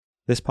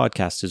This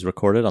podcast is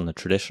recorded on the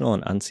traditional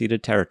and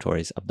unceded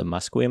territories of the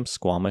Musqueam,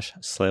 Squamish,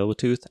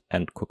 Tsleil-Waututh,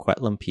 and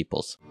Coquitlam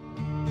peoples.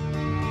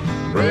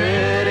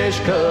 British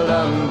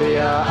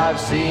Columbia, I've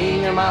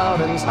seen your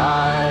mountains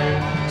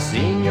high,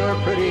 seen your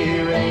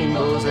pretty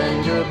rainbows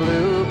and your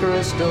blue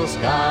crystal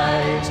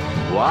skies,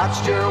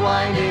 watched your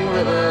winding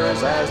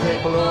rivers as they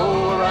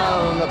flow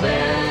around the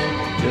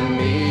bend. To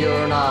me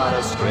you're not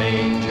a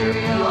stranger,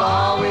 you'll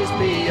always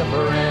be a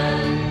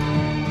friend.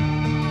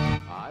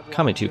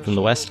 Coming to you from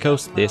the West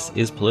Coast, this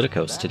is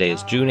Politicos. Today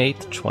is June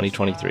 8th,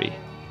 2023.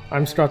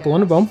 I'm Scott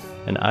Lundeboom.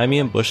 And I'm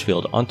Ian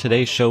Bushfield. On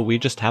today's show, we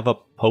just have a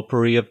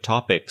potpourri of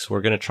topics.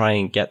 We're going to try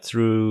and get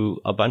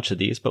through a bunch of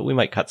these, but we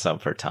might cut some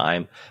for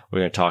time. We're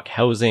going to talk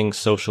housing,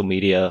 social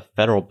media,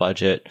 federal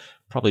budget,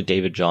 probably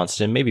David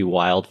Johnston, maybe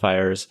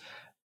wildfires,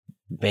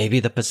 maybe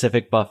the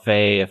Pacific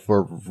Buffet if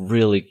we're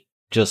really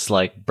just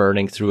like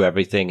burning through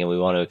everything and we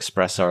want to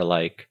express our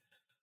like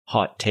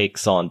hot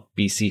takes on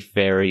BC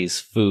Ferries,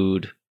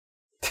 food,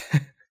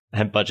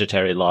 and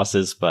budgetary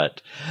losses,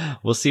 but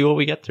we'll see what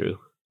we get through.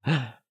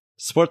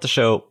 Support the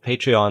show,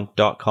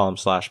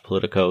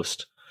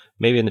 patreon.com/politicos.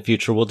 Maybe in the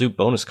future we'll do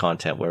bonus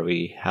content where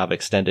we have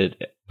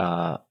extended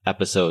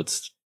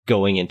episodes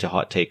going into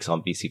hot takes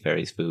on BC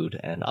Ferries, food,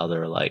 and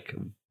other like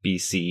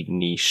BC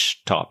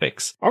niche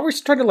topics. Are we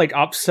trying to like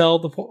upsell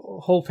the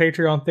whole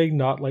Patreon thing,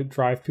 not like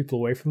drive people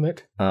away from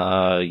it?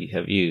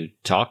 Have you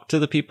talked to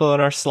the people in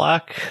our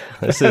Slack?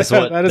 This is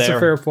what that is a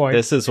fair point.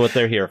 This is what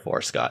they're here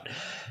for, Scott.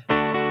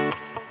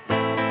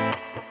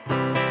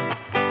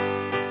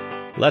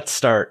 Let's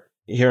start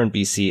here in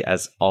BC,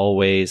 as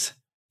always.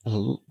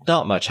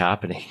 Not much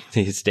happening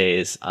these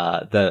days.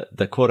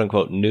 The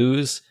quote-unquote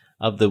news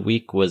of the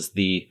week was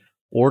the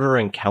order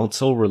in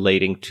council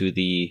relating to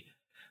the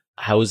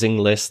housing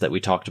list that we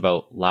talked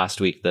about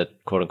last week, the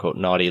quote-unquote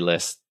naughty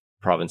list.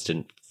 Province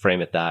didn't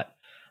frame it that.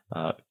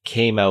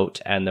 Came out,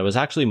 and there was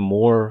actually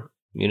more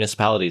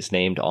municipalities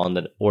named on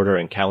the order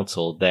in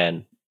council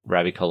than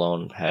Ravi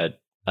Kahlon had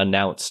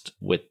announced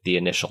with the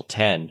initial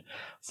 10.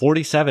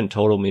 47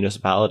 total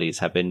municipalities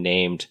have been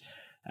named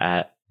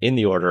in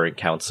the order in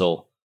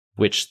council,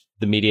 which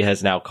the media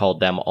has now called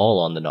them all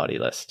on the naughty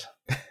list.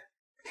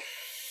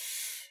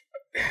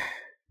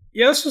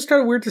 Yeah, it's just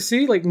kind of weird to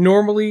see. Like,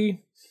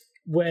 normally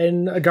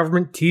when a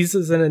government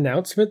teases an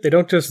announcement, they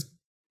don't just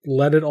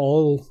let it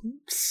all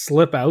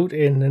slip out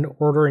in an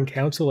order in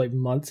council like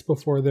months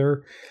before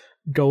they're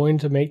going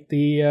to make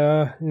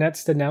the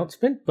next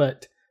announcement.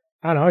 But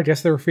I don't know, I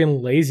guess they were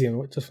feeling lazy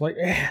and just like,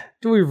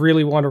 do we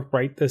really want to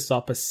write this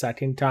up a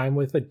second time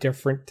with a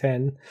different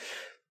 10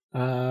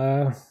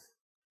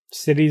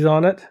 cities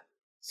on it?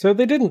 So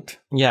they didn't.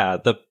 Yeah,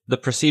 the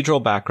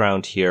procedural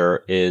background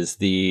here is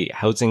the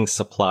Housing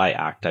Supply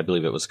Act, I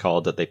believe it was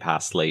called, that they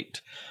passed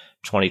late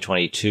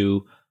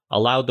 2022,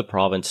 allowed the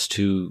province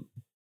to,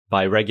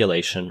 by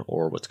regulation,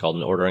 or what's called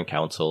an order in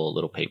council, a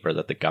little paper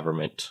that the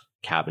government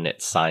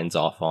cabinet signs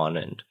off on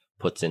and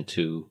puts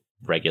into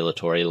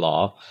regulatory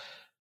law,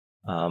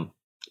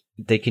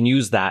 they can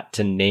use that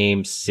to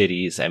name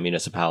cities and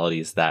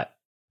municipalities that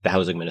the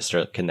housing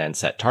minister can then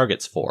set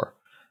targets for.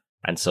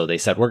 And so they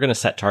said, we're going to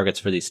set targets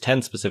for these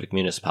 10 specific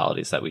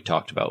municipalities that we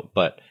talked about.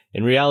 But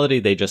in reality,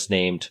 they just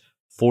named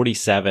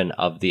 47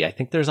 of the, I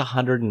think there's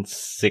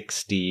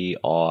 160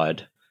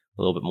 odd,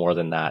 a little bit more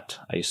than that.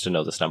 I used to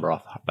know this number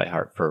off by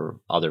heart for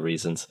other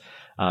reasons,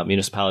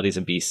 municipalities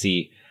in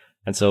BC.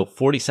 And so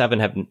 47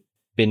 have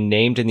been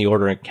named in the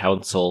order in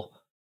council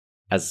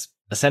as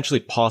essentially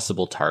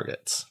possible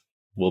targets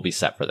will be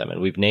set for them. And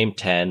we've named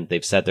 10.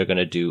 They've said they're going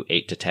to do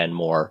 8 to 10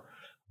 more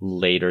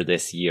later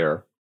this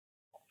year.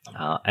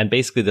 And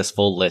basically this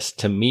full list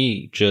to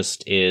me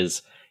just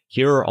is,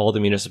 here are all the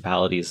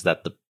municipalities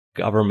that the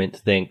government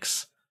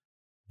thinks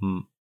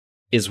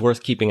is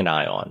worth keeping an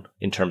eye on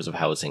in terms of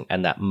housing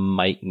and that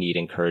might need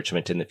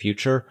encouragement in the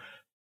future.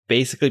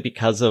 Basically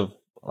because of,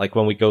 like,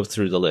 when we go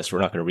through the list, we're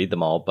not going to read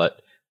them all,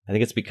 but I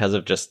think it's because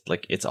of just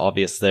like, it's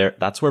obvious there,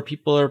 that's where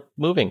people are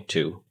moving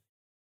to.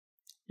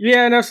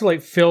 Yeah, and also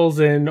like fills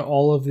in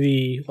all of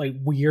the like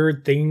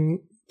weird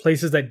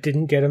places that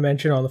didn't get a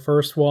mention on the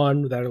first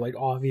one that are like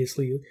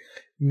obviously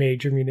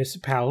major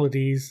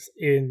municipalities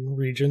in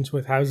regions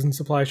with housing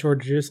supply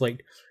shortages,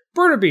 like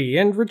Burnaby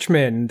and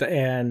Richmond,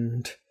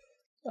 and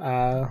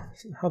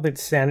how that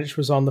Saanich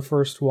was on the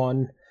first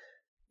one.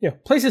 Yeah,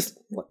 places.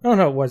 Oh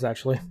no, it was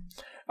actually.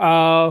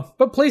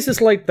 But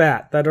places like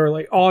that are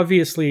like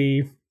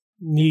obviously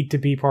need to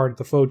be part of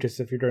the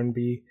focus if you're going to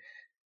be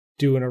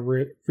doing a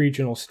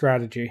regional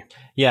strategy.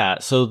 Yeah,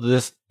 so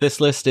this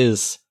list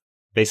is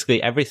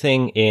basically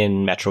everything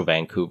in Metro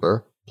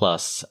Vancouver,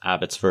 plus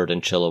Abbotsford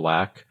and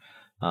Chilliwack,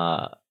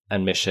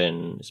 and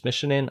Mission. Is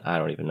Mission in? I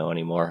don't even know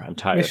anymore. I'm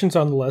tired. Mission's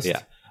on the list.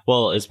 Yeah.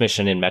 Well, is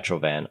Mission in Metro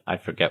Van? I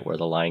forget where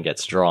the line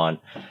gets drawn.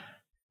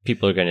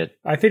 People are going to...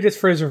 I think it's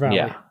Fraser Valley.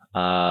 Yeah.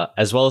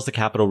 As well as the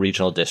Capital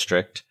Regional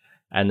District.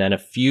 And then a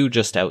few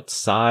just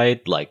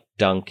outside, like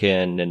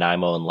Duncan,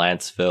 Nanaimo, and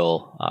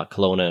Lanceville,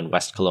 Kelowna and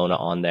West Kelowna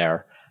on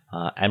there.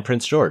 And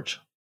Prince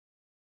George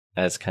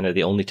as kind of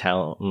the only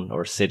town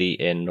or city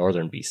in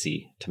northern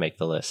BC to make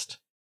the list.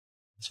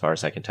 as far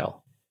as I can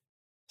tell.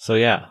 So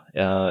yeah,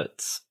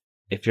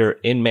 if you're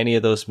in many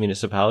of those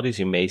municipalities,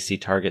 you may see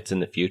targets in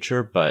the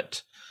future,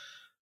 but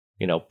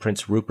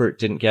Prince Rupert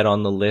didn't get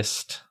on the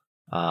list.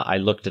 I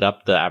looked it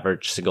up. The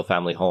average single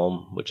family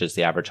home, which is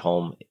the average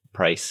home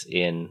price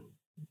in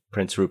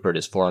Prince Rupert,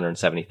 is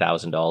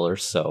 $470,000.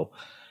 So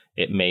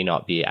it may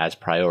not be as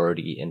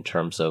priority in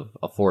terms of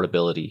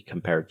affordability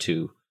compared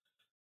to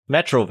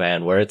Metro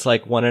Van, where it's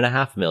like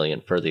 $1.5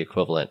 million for the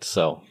equivalent.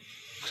 So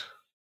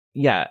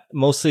yeah,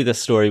 mostly the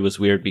story was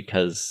weird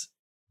because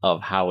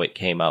of how it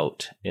came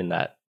out, in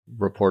that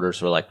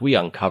reporters were like, we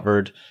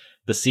uncovered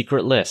the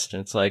secret list.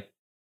 And it's like,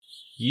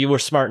 you were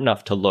smart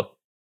enough to look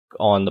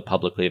on the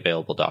publicly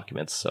available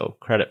documents. So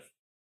credit,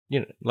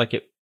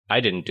 I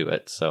didn't do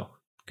it. So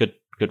good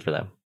for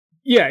them.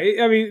 Yeah,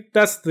 I mean,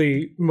 that's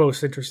the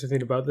most interesting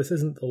thing about this.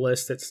 Isn't the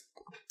list. It's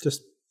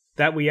just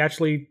that we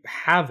actually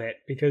have it,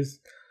 because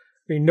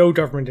no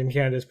government in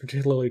Canada is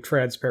particularly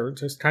transparent.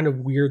 So it's kind of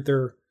weird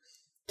they're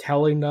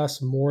telling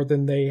us more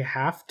than they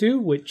have to,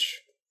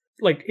 which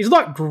is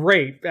not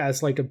great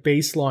as a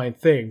baseline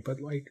thing, but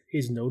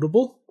is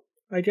notable,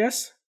 I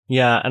guess.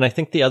 Yeah, and I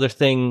think the other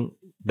thing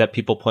that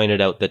people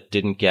pointed out that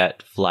didn't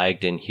get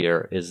flagged in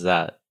here is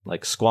that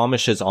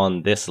Squamish is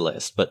on this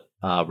list, but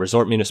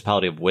Resort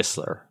Municipality of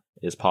Whistler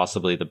is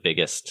possibly the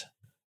biggest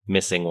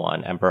missing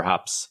one, and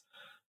perhaps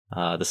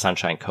the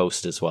Sunshine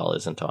Coast as well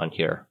isn't on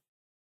here,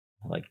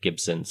 like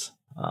Gibson's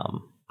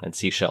and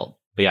Sechelt.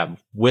 But yeah,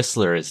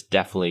 Whistler is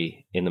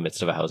definitely in the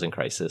midst of a housing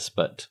crisis,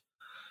 but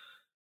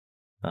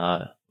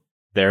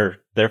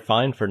they're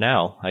fine for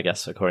now, I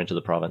guess, according to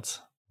the province.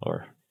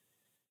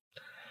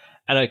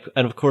 And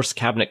of course,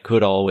 Cabinet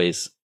could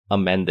always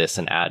amend this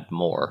and add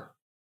more,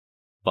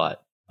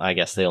 but I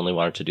guess they only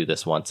wanted to do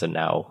this once, and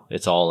now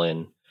it's all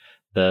in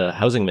the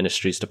Housing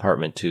Ministry's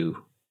department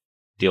to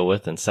deal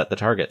with and set the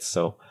targets.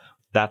 So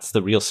that's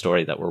the real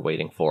story that we're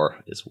waiting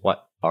for, is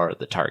what are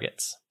the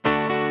targets?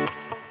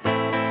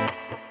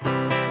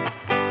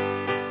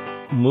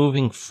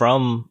 Moving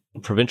from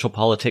provincial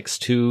politics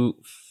to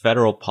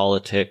federal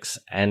politics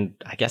and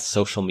I guess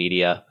social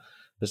media.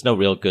 There's no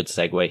real good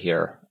segue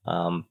here.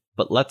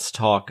 But let's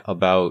talk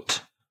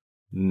about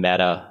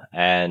Meta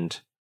and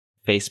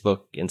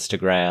Facebook,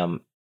 Instagram.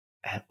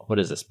 What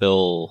is this?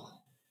 Bill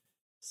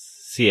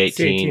C-18.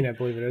 C-18, I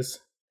believe it is.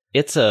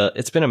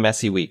 It's been a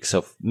messy week.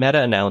 So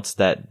Meta announced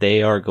that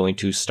they are going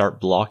to start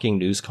blocking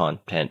news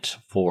content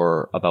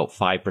for about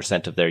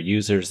 5% of their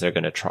users. They're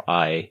going to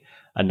try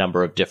a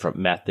number of different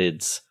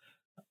methods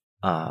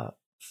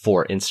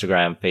for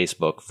Instagram,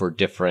 Facebook, for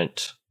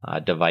different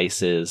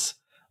devices,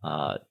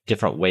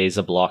 different ways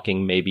of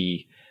blocking.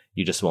 Maybe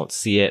you just won't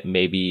see it.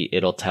 Maybe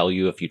it'll tell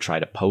you if you try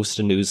to post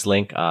a news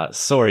link.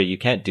 Sorry, you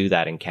can't do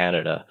that in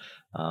Canada.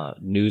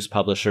 News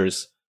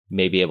publishers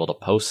may be able to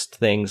post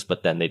things,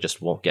 but then they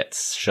just won't get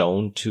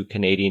shown to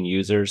Canadian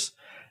users.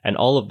 And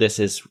all of this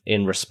is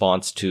in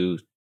response to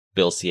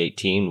Bill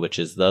C-18, which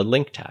is the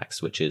link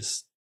tax, which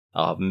is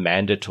a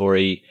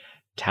mandatory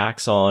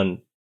tax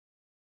on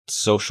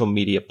social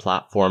media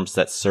platforms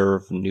that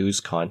serve news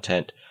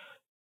content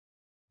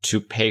to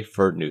pay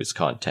for news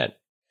content.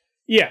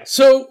 Yeah,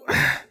 so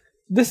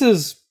this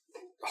is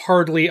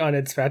hardly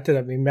unexpected.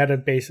 I mean,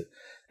 Metabase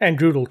and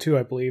Google too,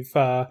 I believe,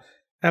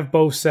 have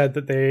both said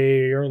that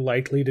they are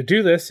likely to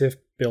do this if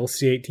Bill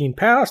C-18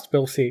 passed.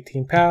 Bill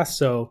C-18 passed,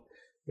 so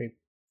I mean,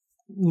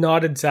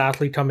 not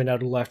exactly coming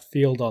out of left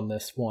field on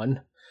this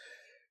one.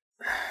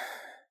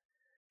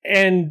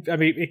 And, I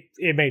mean,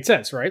 it made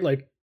sense, right?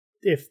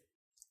 If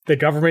the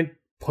government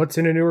puts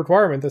in a new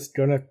requirement that's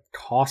going to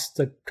cost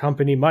the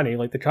company money,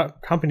 the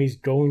company's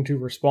going to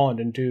respond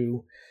and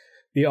do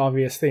the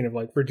obvious thing of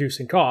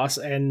reducing costs.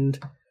 And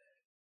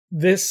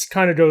this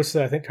kind of goes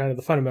to, I think, kind of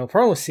the fundamental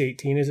problem with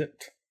C-18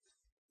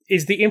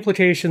 is the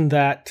implication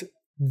that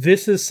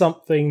this is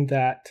something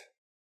that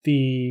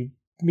the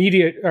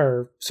media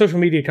or social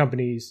media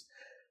companies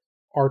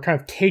are kind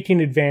of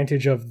taking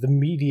advantage of the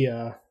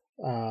media,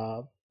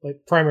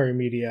 primary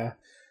media,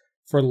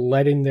 for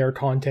letting their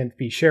content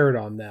be shared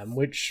on them,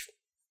 which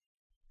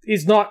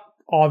is not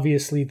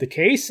obviously the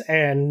case.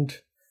 And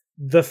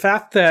the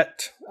fact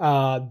that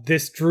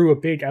this drew a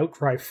big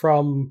outcry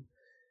from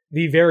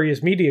the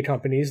various media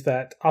companies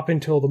that up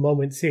until the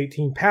moment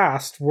C-18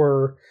 passed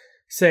were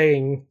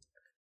saying,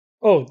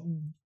 oh,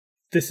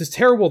 this is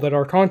terrible that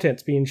our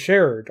content's being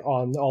shared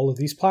on all of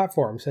these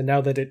platforms. And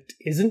now that it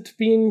isn't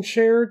being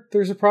shared,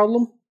 there's a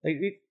problem.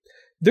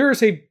 There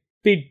is a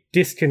big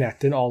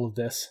disconnect in all of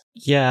this.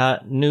 Yeah,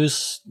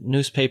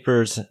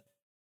 newspapers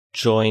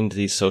joined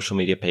these social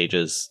media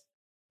pages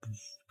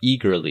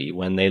eagerly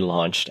when they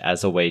launched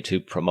as a way to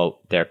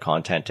promote their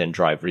content and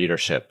drive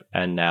readership.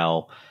 And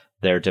now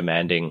they're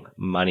demanding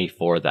money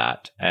for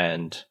that.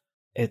 And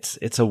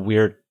it's a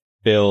weird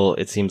bill.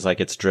 It seems like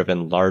it's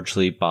driven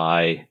largely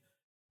by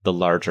the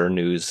larger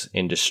news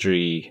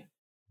industry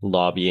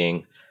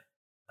lobbying,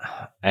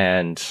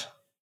 and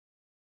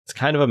it's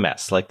kind of a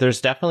mess.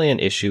 There's definitely an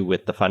issue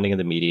with the funding of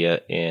the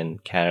media in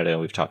Canada, and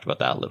we've talked about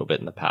that a little bit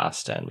in the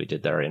past, and we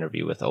did our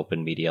interview with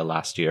Open Media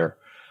last year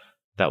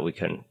that we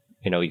can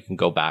you can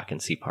go back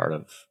and see part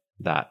of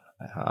that.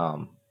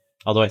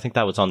 Although I think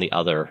that was on the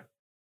other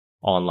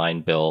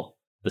online bill,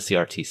 the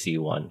CRTC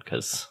one,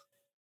 because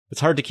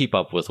it's hard to keep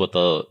up with what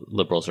the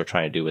Liberals are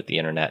trying to do with the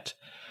internet.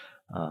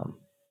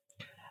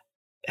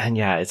 And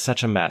yeah, it's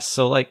such a mess.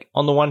 So like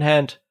on the one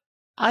hand,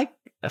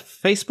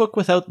 Facebook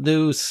without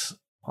news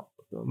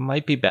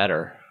might be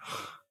better,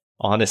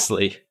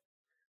 honestly.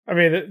 I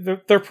mean,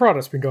 their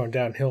product's been going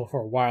downhill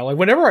for a while. Like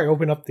whenever I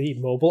open up the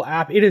mobile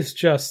app, it is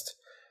just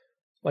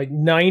like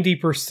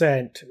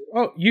 90%.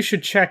 Oh, you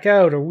should check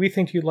out, or we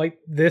think you like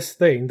this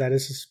thing that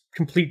is just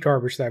complete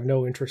garbage that I have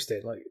no interest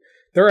in. Like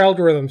their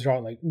algorithms are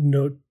like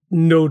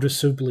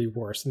noticeably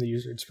worse, and the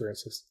user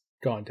experience has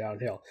gone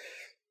downhill.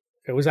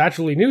 If it was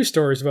actually news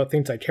stories about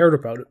things I cared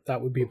about,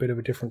 that would be a bit of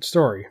a different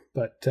story.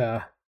 But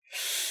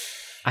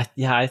I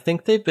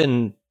think they've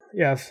been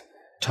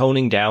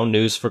toning down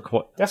news for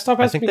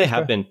I think they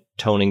have been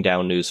toning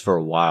down news for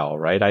a while,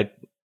 right?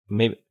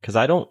 Maybe because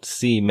I don't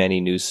see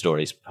many news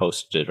stories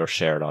posted or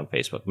shared on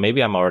Facebook.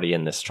 Maybe I'm already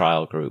in this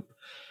trial group.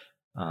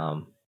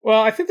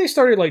 Well, I think they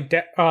started like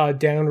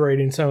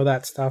downrating some of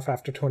that stuff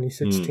after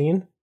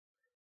 2016,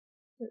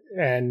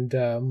 and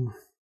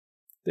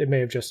they may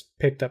have just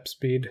picked up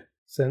speed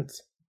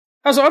since.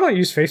 Also, I don't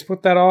use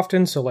Facebook that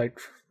often, so like,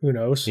 who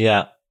knows?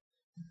 Yeah.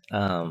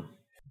 But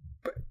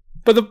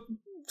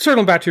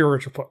circling back to your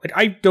original point, like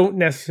I don't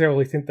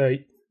necessarily think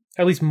that,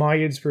 at least my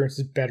experience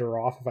is better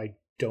off if I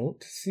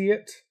don't see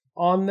it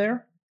on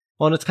there.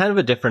 Well, and it's kind of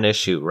a different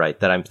issue, right,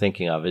 that I'm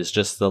thinking of, is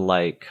just the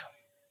like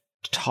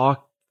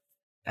talk,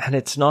 and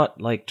it's not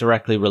like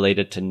directly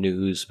related to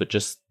news, but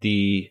just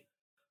the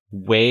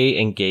way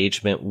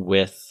engagement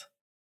with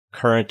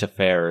current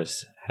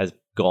affairs has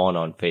gone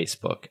on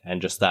Facebook,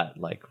 and just that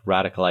like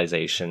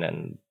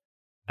radicalization,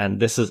 and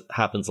this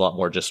happens a lot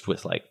more just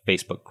with like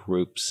Facebook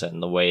groups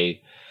and the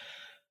way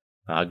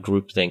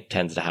groupthink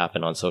tends to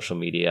happen on social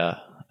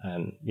media.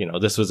 And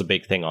this was a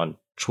big thing on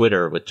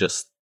Twitter with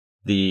just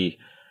the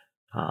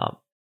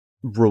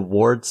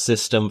reward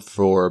system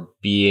for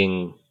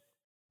being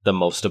the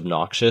most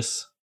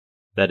obnoxious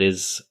that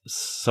is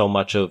so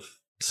much of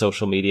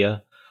social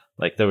media.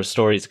 Like there were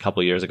stories a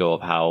couple years ago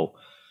of how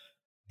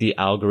the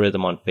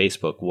algorithm on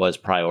Facebook was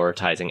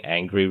prioritizing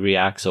angry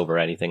reacts over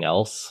anything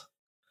else,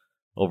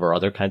 over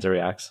other kinds of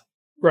reacts.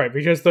 Right,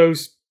 because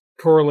those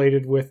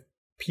correlated with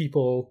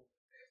people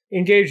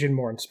engaging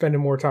more and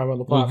spending more time on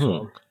the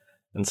platform.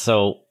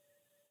 Mm-hmm.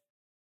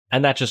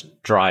 And that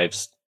just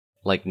drives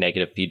like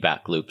negative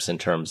feedback loops in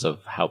terms of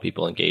how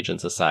people engage in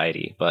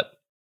society. But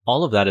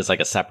all of that is like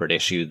a separate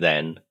issue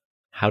then.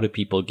 How do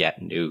people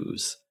get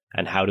news?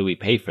 And how do we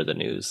pay for the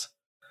news?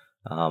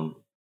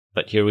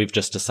 But here we've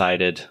just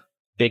decided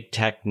big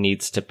tech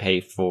needs to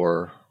pay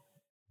for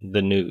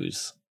the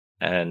news.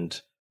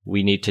 And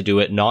we need to do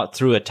it not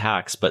through a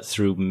tax, but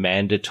through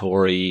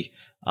mandatory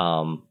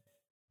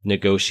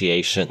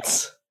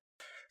negotiations.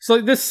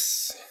 So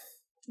this,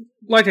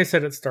 like I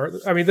said at the start,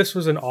 I mean, this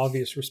was an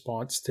obvious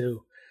response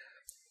to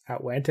how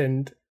it went.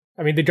 And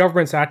I mean, the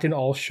government's acting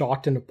all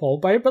shocked and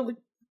appalled by it, but like,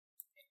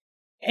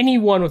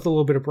 anyone with a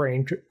little bit of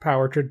brain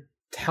power could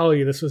tell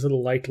you this was a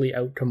likely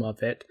outcome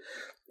of it.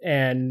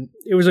 And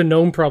it was a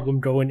known problem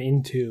going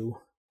into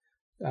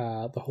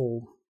the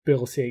whole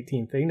Bill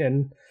C-18 thing.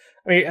 And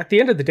I mean, at the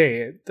end of the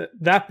day,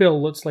 that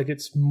bill looks like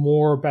it's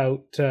more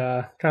about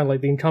kind of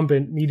like the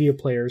incumbent media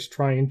players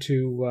trying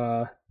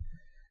to,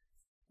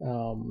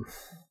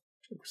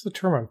 what's the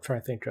term I'm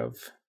trying to think of?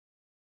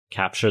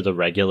 Capture the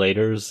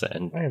regulators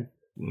and...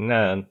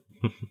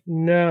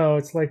 No,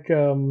 it's like...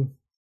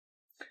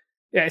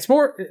 Yeah, it's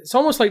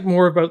almost like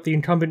more about the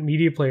incumbent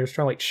media players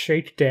trying to like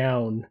shake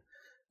down,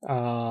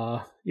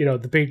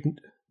 the big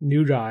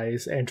new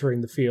guys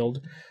entering the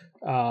field,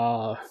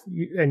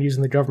 and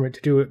using the government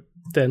to do it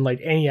than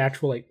like any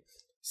actual like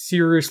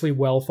seriously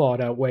well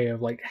thought out way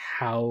of like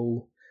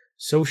how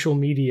social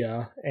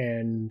media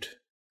and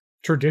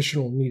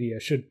traditional media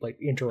should like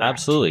interact.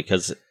 Absolutely,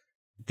 because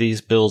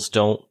these bills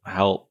don't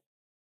help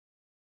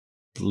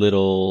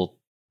little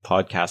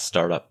podcast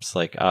startups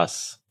like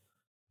us.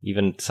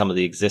 Even some of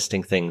the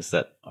existing things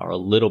that are a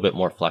little bit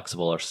more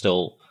flexible are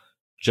still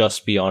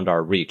just beyond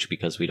our reach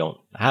because we don't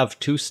have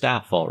 2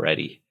 staff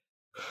already.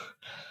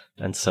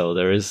 And so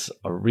there is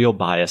a real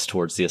bias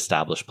towards the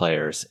established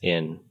players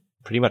in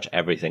pretty much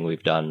everything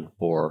we've done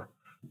for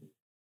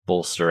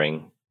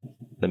bolstering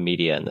the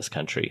media in this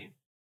country,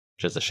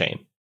 which is a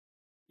shame.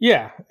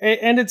 Yeah,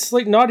 and it's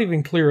like not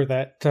even clear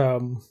that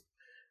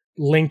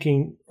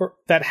linking or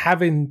that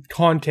having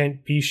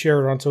content be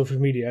shared on social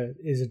media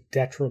is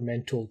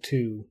detrimental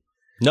to.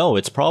 No,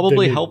 it's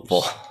probably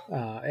helpful.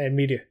 And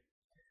media.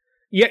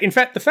 Yeah, in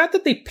fact, the fact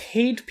that they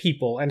paid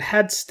people and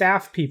had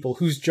staff people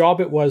whose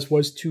job it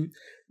was to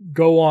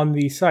go on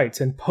these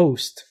sites and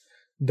post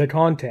the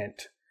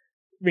content.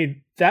 I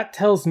mean, that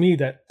tells me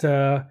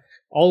that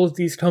all of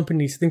these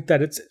companies think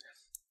that it's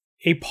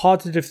a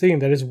positive thing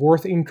that is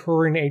worth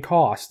incurring a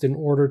cost in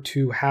order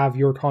to have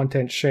your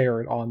content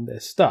shared on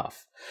this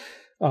stuff.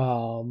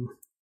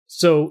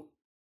 So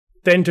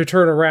then to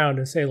turn around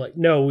and say, like,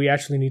 no, we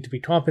actually need to be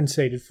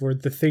compensated for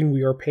the thing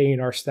we are paying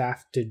our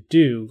staff to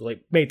do,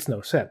 like, makes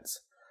no sense.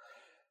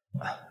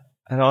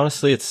 And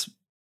honestly, it's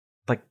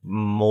like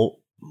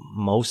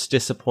most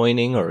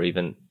disappointing, or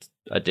even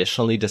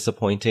additionally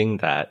disappointing,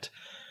 that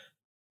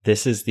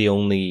this is the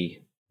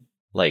only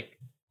like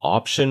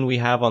option we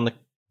have on the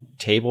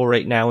table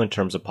right now in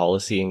terms of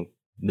policy and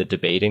the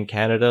debate in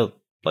Canada.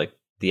 Like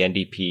the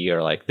NDP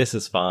are like, this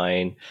is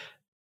fine.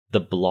 The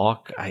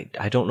Bloc,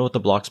 I don't know what the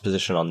Bloc's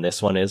position on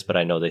this one is, but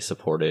I know they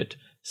supported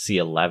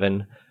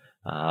C11.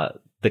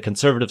 The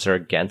Conservatives are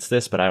against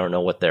this, but I don't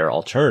know what their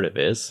alternative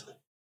is.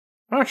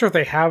 I'm not sure if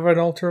they have an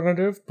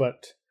alternative,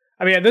 but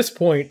I mean, at this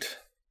point,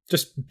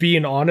 just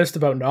being honest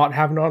about not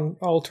having an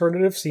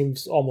alternative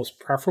seems almost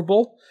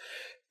preferable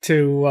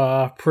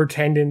to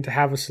pretending to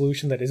have a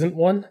solution that isn't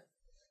one.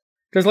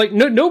 Because like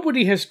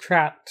nobody has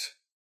tracked,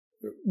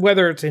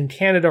 whether it's in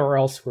Canada or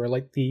elsewhere,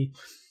 like the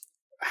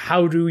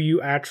how do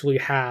you actually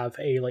have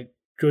a like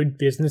good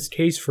business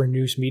case for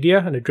news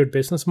media and a good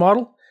business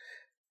model.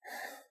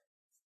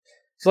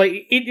 So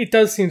like it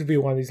does seem to be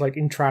one of these like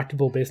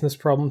intractable business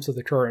problems of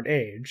the current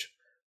age,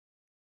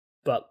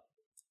 but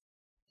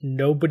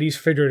nobody's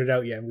figured it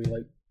out yet.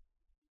 It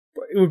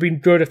would be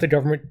good if the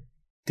government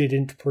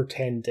didn't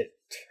pretend it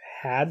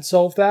had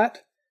solved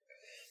that,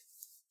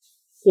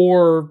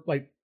 or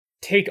like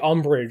take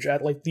umbrage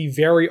at like the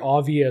very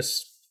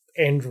obvious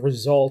end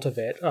result of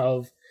it,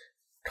 of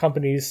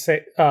companies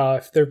say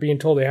if they're being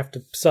told they have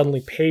to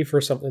suddenly pay for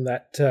something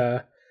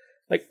that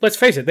like, let's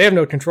face it, they have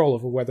no control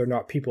over whether or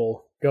not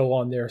people go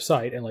on their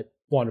site and like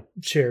want to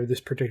share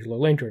this particular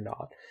link or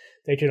not.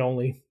 They can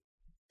only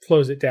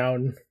close it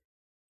down,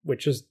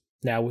 which is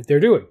now what they're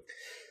doing.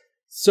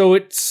 So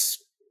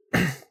it's, I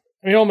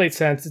mean, it all made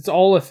sense. It's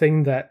all a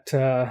thing that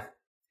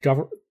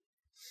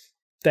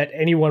that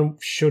anyone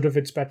should have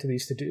expected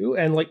these to do.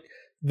 And like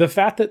the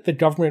fact that the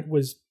government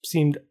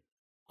seemed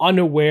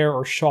unaware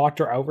or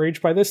shocked or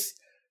outraged by this,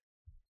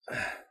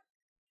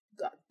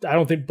 I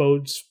don't think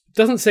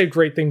doesn't say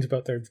great things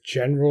about their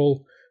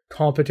general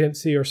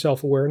competency or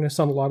self-awareness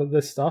on a lot of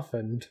this stuff.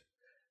 And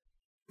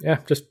yeah,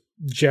 just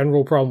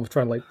general problem with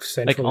trying to like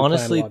centrally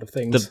honestly, plan a lot of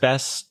things. The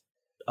best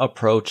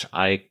approach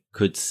I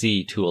could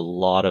see to a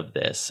lot of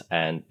this,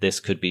 and this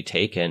could be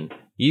taken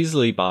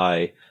easily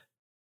by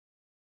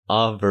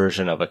a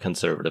version of a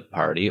conservative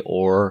party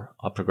or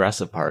a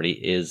progressive party,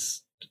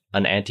 is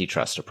an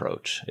antitrust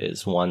approach,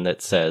 is one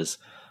that says,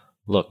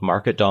 look,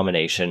 market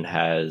domination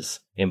has,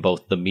 in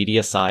both the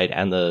media side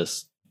and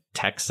the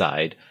tech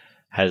side,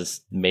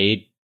 has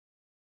made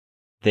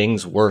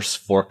things worse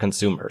for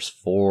consumers,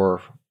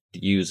 for the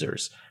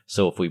users.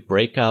 So if we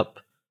break up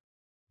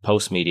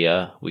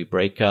Postmedia, we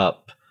break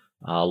up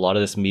a lot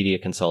of this media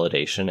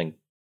consolidation and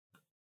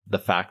the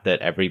fact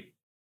that every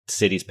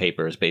city's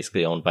paper is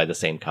basically owned by the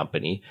same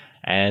company,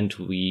 and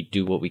we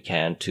do what we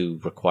can to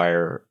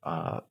require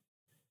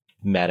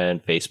Meta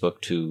and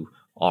Facebook to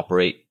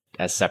operate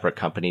as separate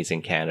companies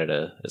in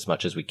Canada as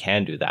much as we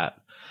can do that.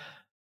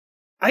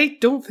 I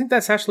don't think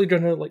that's actually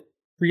going to like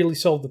really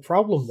solve the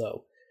problem,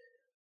 though,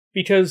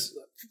 because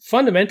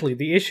fundamentally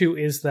the issue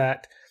is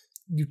that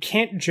you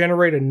can't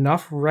generate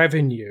enough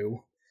revenue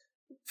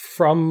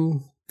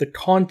from the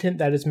content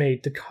that is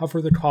made to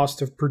cover the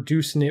cost of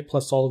producing it,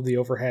 plus all of the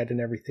overhead and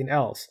everything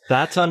else.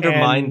 That's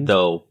undermined,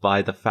 though,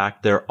 by the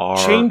fact there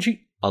are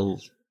a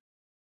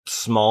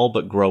small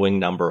but growing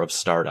number of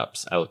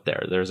startups out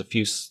there. There's a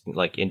few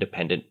like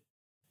independent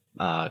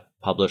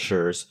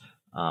publishers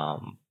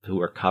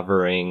who are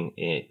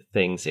covering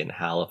things in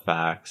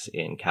Halifax,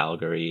 in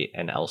Calgary,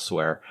 and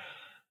elsewhere,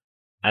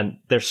 and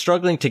they're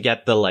struggling to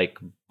get the like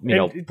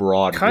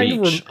broad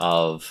reach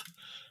of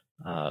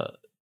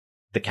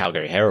the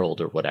Calgary Herald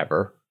or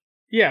whatever.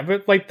 Yeah,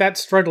 but like that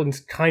struggling's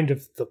kind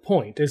of the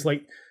point. Is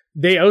like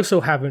they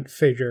also haven't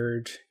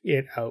figured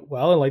it out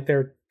well, and like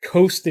they're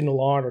coasting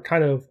along or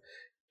kind of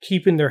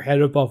keeping their head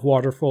above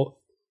water for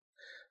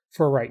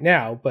right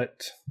now,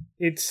 but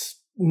it's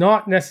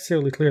not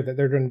necessarily clear that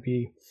they're going to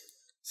be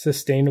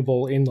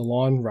sustainable in the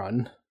long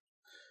run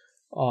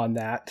on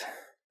that.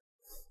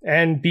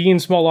 And being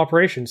small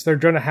operations, they're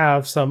going to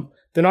have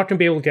they're not going to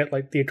be able to get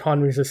like the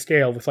economies of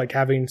scale with like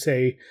having,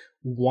 say,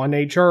 one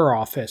HR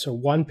office or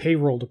one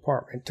payroll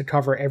department to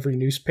cover every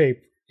newspaper,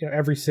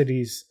 every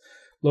city's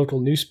local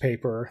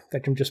newspaper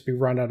that can just be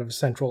run out of a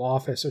central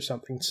office or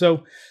something.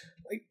 So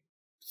like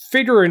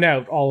figuring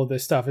out all of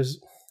this stuff it's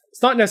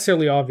not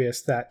necessarily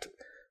obvious that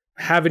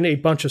having a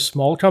bunch of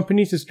small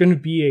companies is going to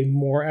be a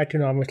more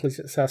economically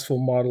successful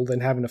model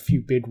than having a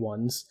few big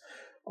ones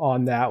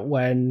on that,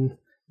 when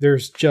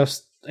there's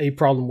just a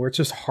problem where it's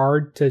just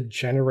hard to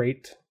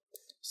generate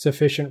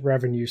sufficient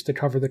revenues to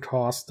cover the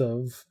cost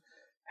of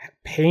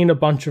paying a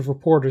bunch of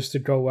reporters to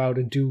go out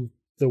and do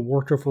the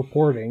work of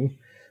reporting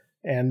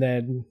and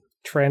then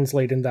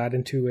translating that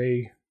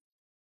into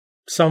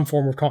some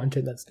form of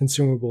content that's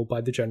consumable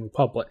by the general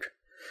public,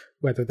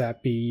 whether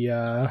that be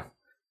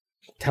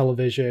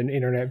television,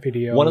 internet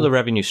video. One of the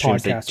revenue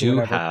streams they do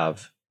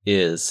have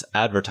is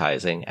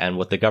advertising, and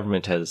what the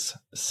government has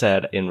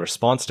said in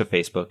response to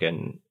Facebook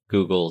and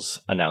Google's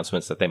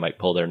announcements that they might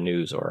pull their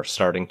news or are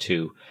starting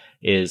to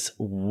is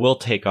we'll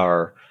take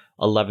our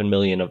 $11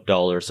 million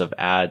of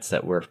ads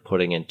that we're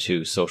putting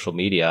into social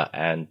media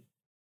and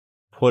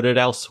put it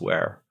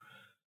elsewhere.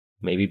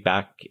 Maybe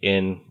back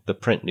in the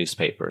print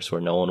newspapers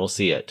where no one will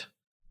see it.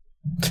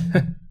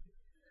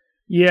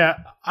 Yeah,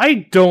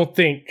 I don't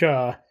think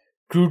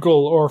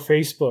Google or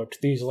Facebook,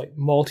 these like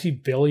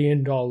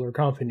multi-billion-dollar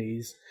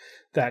companies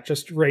that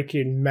just rake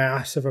in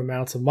massive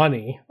amounts of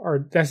money,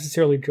 are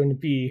necessarily going to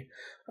be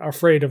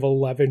afraid of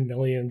 $11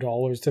 million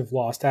of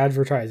lost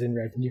advertising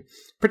revenue,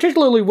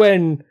 particularly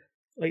when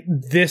like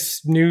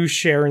this news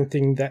sharing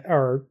thing that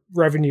our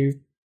revenue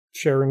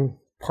sharing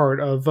part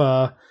of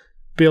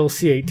Bill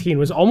C-18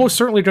 was almost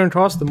certainly going to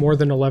cost them more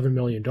than $11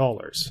 million.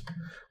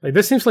 Like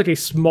this seems like a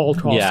small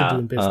cost of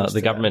doing business.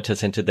 The government has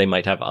hinted they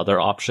might have other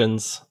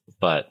options,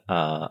 but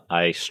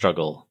I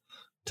struggle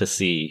to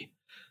see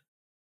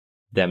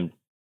them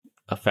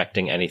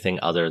affecting anything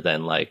other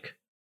than like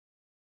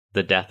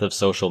the death of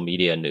social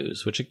media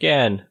news, which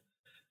again,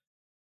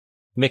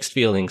 mixed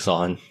feelings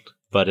on,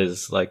 but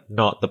is like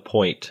not the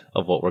point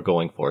of what we're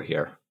going for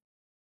here.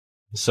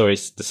 The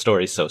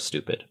story's so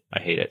stupid.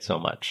 I hate it so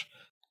much.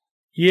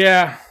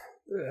 Yeah.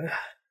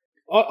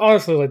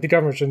 Honestly, like the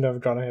government shouldn't have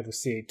gone ahead with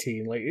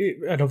C-18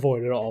 and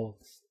avoided all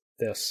of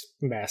this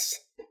mess.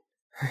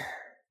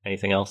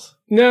 Anything else?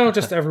 No,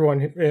 just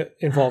everyone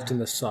involved in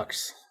this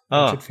sucks.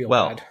 Should feel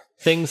bad.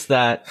 Things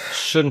that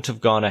shouldn't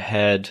have gone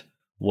ahead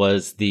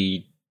was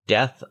the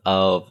death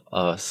of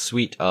a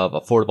suite of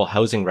affordable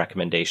housing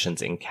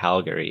recommendations in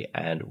Calgary,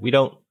 and we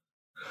don't.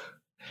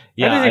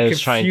 Yeah, I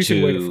was trying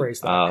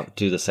to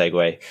do the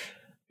segue.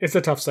 It's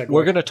a tough segue.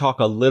 We're going to talk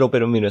a little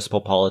bit of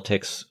municipal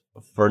politics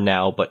for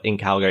now, but in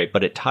Calgary,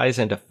 but it ties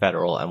into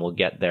federal, and we'll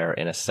get there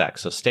in a sec.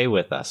 So stay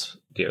with us,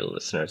 dear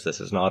listeners. This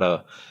is not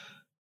a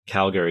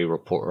Calgary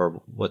report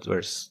or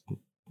where's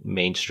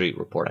Main Street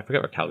report. I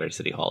forget where Calgary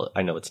City Hall.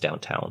 I know it's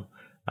downtown.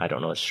 I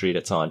don't know what street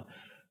it's on.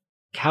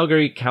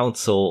 Calgary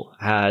Council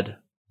had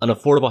an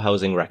affordable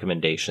housing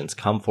recommendations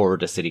come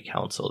forward to City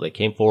Council. They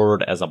came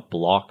forward as a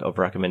block of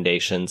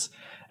recommendations,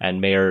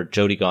 and Mayor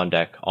Jyoti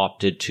Gondek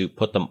opted to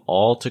put them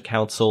all to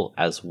Council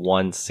as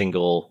one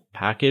single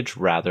package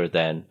rather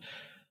than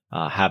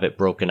have it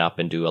broken up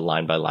and do a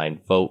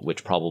line-by-line vote,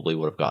 which probably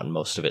would have gotten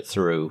most of it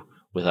through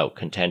without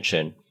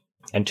contention.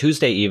 And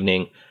Tuesday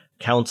evening,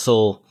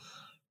 Council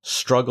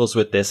struggles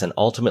with this and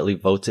ultimately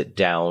votes it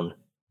down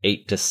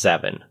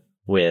 8-7,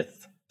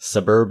 with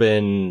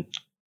suburban,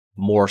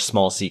 more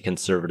small C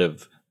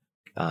conservative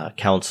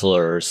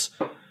councillors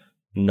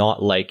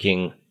not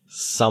liking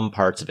some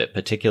parts of it,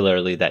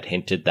 particularly that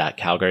hinted that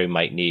Calgary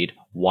might need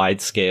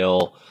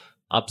wide-scale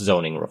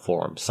upzoning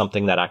reform,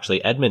 something that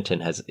actually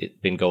Edmonton has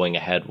been going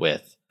ahead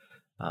with,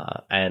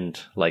 and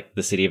like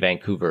the city of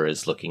Vancouver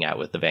is looking at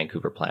with the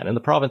Vancouver plan, and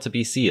the province of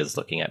BC is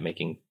looking at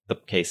making the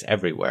case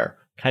everywhere.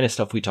 Kind of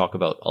stuff we talk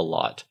about a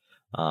lot.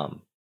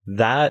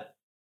 That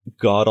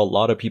got a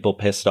lot of people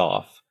pissed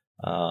off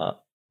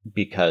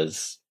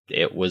because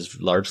it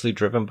was largely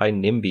driven by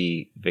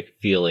NIMBY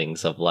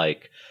feelings of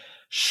like,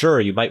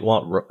 sure, you might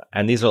want,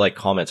 and these are like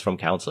comments from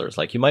councillors,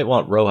 like you might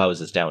want row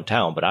houses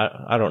downtown, but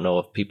I don't know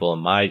if people in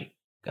my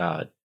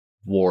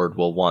ward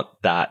will want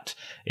that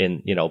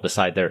in,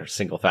 beside their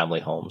single family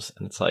homes.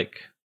 And it's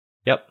like,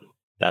 yep,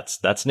 that's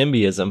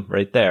NIMBYism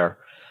right there.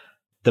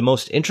 The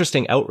most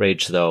interesting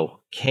outrage,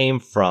 though, came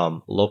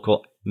from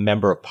local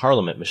member of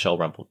parliament, Michelle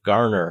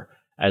Rempel-Garner,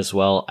 as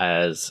well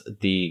as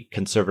the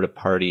Conservative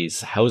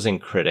Party's housing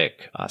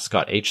critic,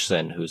 Scott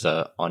Aitchison, who's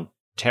a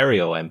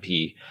Ontario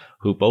MP,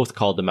 who both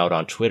called them out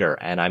on Twitter.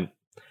 And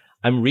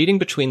I'm reading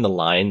between the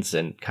lines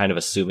and kind of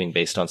assuming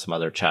based on some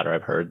other chatter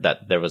I've heard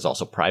that there was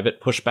also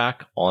private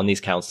pushback on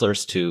these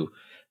councillors to,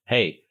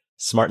 hey,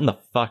 smarten the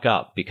fuck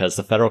up because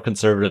the federal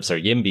Conservatives are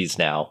YIMBYs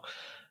now.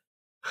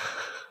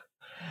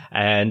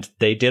 And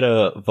they did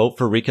a vote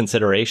for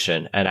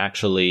reconsideration and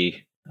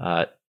actually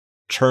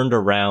turned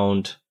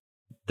around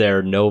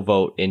their no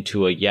vote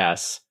into a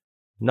yes,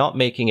 not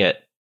making it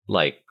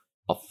like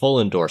a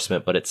full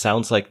endorsement, but it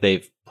sounds like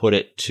they've put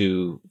it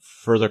to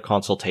further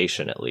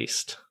consultation at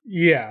least.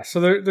 Yeah, so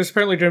there's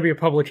apparently going to be a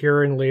public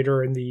hearing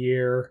later in the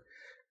year.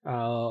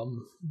 So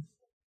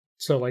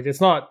like it's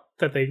not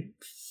that they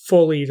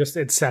fully just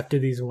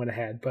accepted these and went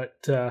ahead, but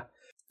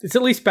it's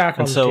at least back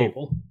on the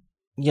table.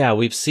 Yeah,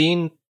 we've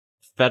seen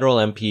federal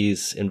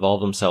MPs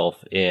involve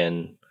themselves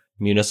in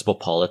municipal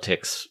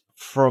politics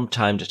from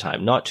time to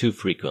time, not too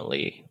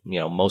frequently.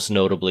 Most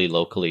notably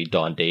locally,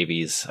 Don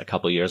Davies a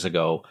couple years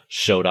ago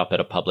showed up at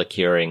a public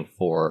hearing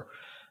for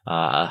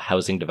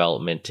housing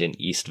development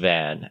in East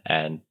Van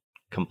and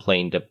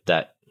complained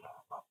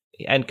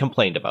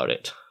about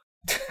it.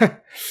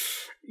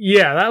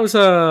 Yeah, that was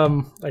I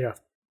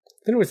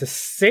think it was a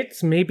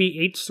 6,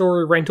 maybe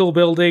 8-story rental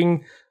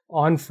building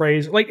on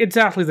Fraser, like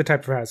exactly the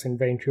type of housing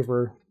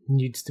Vancouver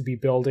needs to be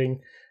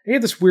building. He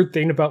had this weird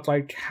thing about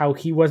like how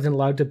he wasn't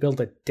allowed to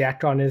build a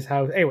deck on his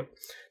house. Anyway,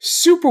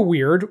 super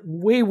weird,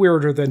 way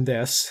weirder than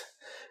this.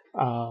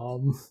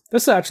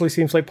 This actually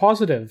seems like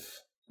positive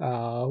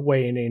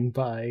weighing in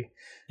by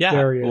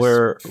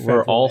we're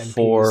all MPs.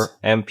 for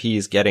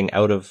MPs getting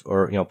out of,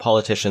 or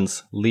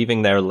politicians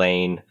leaving their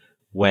lane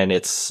when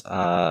it's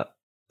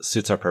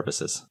suits our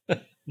purposes.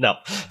 No,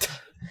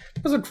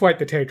 wasn't quite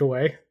the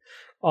takeaway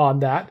on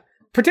that.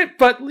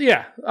 But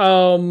yeah,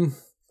 I mean,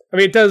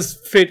 it does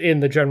fit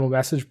in the general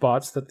message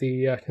bots that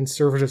the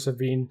Conservatives have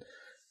been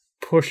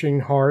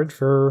pushing hard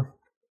for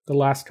the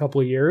last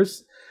couple of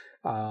years.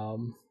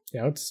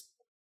 It's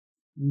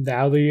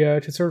now the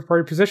Conservative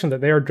Party position that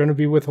they are going to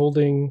be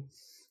withholding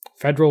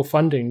federal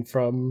funding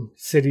from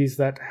cities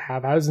that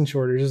have housing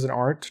shortages and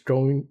aren't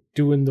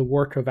doing the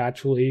work of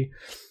actually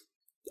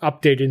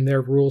updating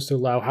their rules to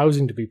allow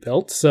housing to be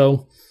built.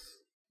 So,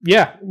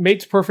 yeah, it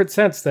makes perfect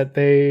sense that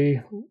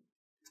they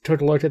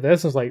took a look at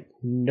this and was like,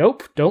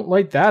 nope, don't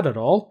like that at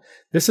all.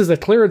 This is a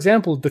clear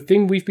example of the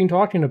thing we've been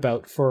talking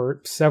about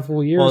for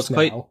several years now. It's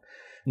quite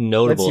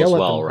notable as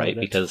well, right?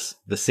 Because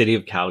the city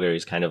of Calgary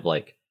is kind of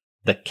like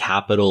the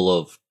capital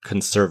of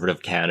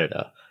conservative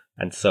Canada.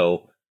 And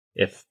so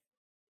if...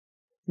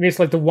 I mean, it's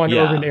like the one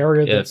urban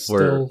area that's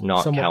we're still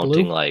not blue.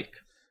 counting like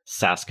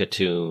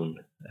Saskatoon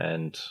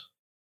and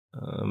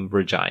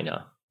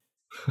Regina.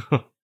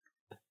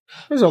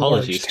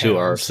 Apologies to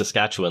our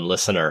Saskatchewan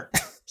listener,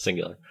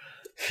 singular.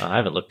 I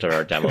haven't looked at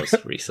our demos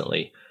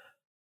recently.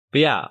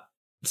 But yeah,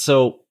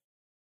 so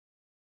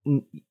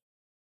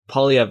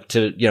Poilievre,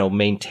 to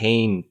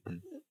maintain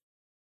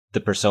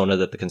the persona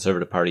that the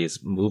Conservative Party is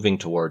moving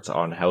towards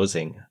on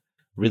housing,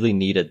 really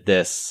needed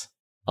this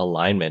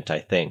alignment, I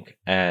think.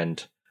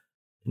 And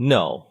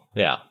no,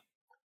 yeah.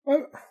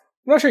 I'm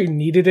not sure he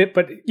needed it,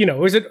 but it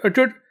was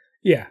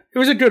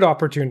a good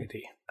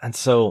opportunity. And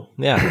so,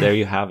 yeah, there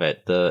you have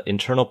it. The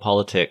internal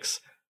politics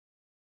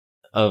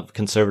of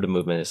conservative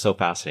movement is so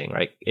fascinating,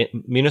 right?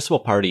 Municipal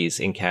parties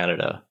in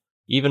Canada,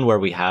 even where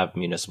we have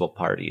municipal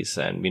parties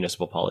and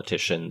municipal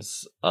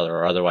politicians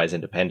or otherwise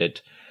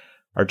independent,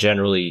 are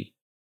generally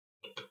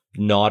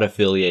not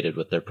affiliated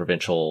with their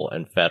provincial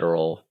and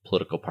federal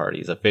political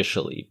parties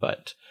officially.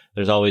 But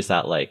there's always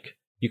that, like,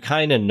 you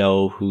kind of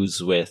know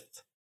who's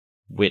with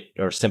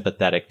or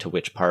sympathetic to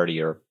which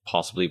party, or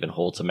possibly even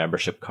holds a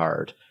membership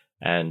card.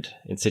 And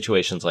in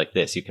situations like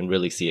this, you can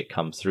really see it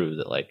come through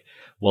that, like,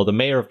 well, the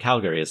mayor of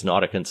Calgary is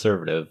not a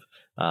conservative.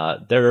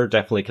 There are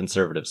definitely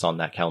conservatives on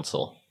that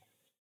council.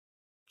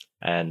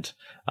 And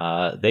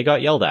they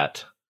got yelled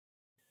at.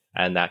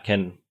 And that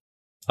can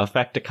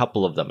affect a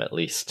couple of them at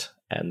least.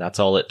 And that's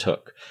all it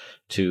took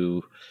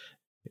to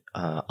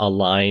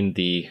align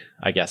the,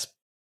 I guess,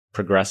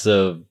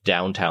 progressive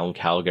downtown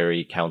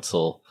Calgary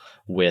council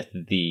with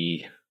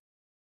the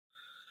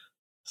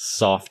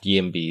soft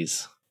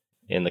YIMBYs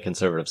in the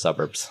conservative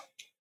suburbs.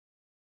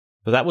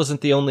 But that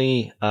wasn't the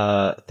only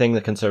thing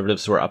the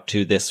Conservatives were up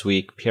to this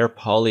week. Pierre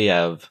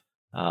Poilievre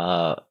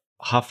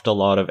huffed a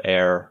lot of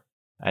air,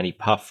 and he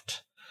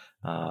puffed,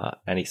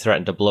 and he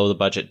threatened to blow the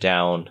budget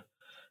down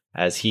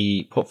as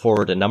he put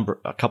forward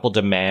a couple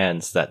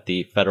demands that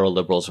the federal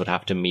Liberals would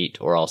have to meet,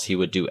 or else he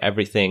would do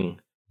everything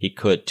he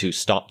could to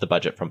stop the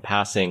budget from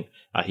passing.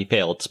 He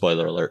failed,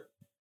 spoiler alert.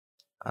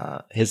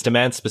 His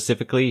demand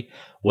specifically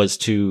was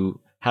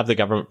to have the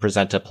government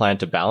present a plan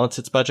to balance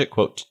its budget,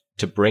 quote,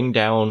 to bring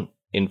down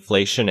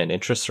inflation and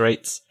interest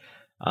rates.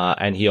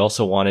 And he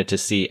also wanted to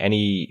see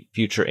any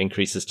future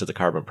increases to the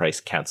carbon price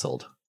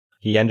cancelled.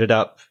 He ended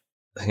up,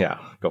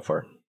 go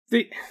for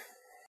it.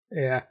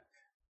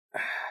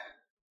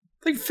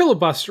 Like,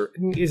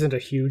 filibustering isn't a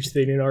huge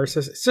thing in our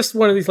system. It's just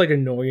one of these, like,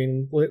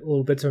 annoying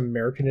little bits of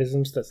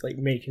Americanisms that's, like,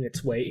 making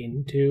its way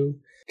into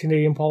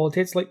Canadian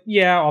politics. Like,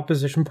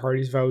 opposition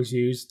parties have always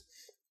used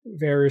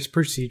various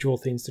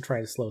procedural things to try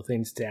to slow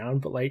things down,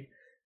 but, like,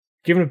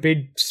 giving a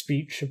big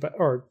speech about,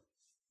 or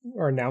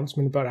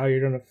announcement about how you're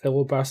going to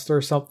filibuster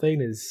or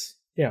something is,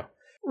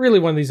 really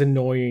one of these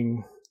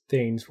annoying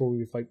things where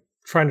we've, like,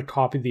 trying to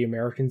copy the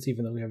Americans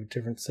even though we have a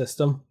different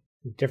system.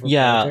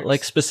 Politics.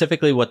 Like,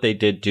 specifically what they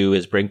did do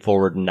is bring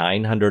forward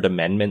 900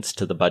 amendments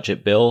to the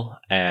budget bill,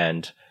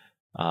 and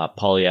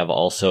Poilievre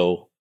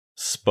also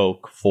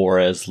spoke for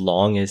as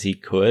long as he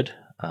could,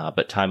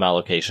 but time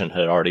allocation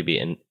had already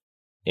been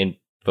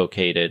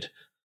invocated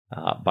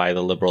by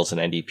the Liberals and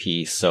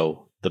NDP,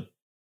 so the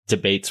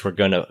debates were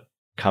going to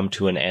come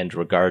to an end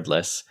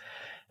regardless,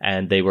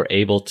 and they were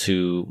able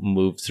to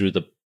move through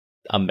the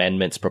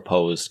amendments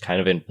proposed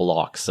kind of in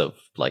blocks of,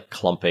 like,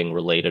 clumping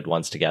related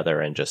ones together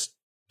and just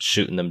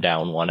shooting them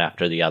down one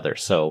after the other.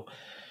 So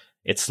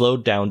it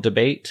slowed down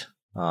debate.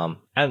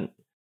 And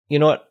you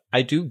know what?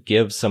 I do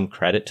give some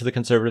credit to the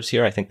Conservatives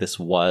here. I think this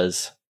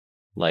was,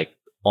 like,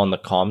 on the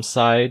comms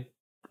side,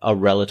 a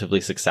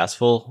relatively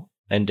successful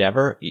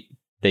endeavor.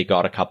 They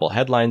got a couple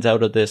headlines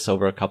out of this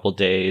over a couple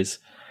days.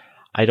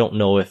 I don't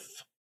know if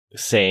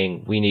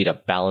saying we need a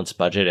balanced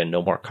budget and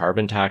no more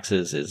carbon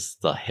taxes is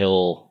the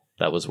hill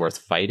that was worth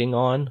fighting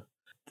on.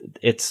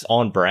 It's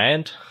on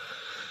brand.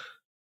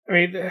 I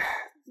mean,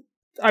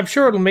 I'm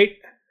sure it'll make...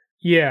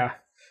 Yeah.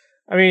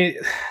 I mean,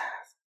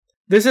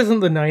 this isn't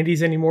the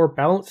 90s anymore.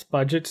 Balanced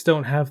budgets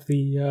don't have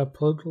the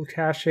political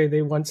cachet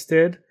they once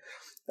did.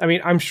 I mean,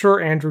 I'm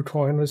sure Andrew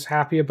Coyne was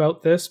happy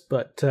about this,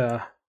 but,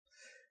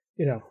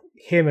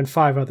 him and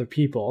 5 other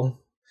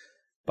people.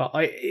 But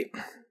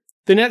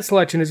the net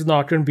selection is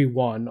not going to be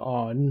won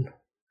on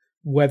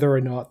whether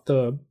or not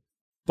the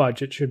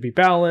budget should be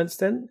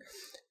balanced. And,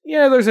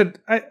 there's a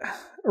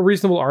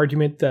reasonable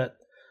argument that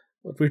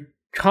we've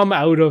come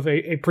out of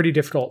a pretty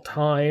difficult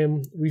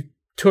time. We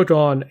took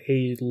on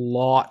a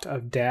lot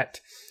of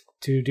debt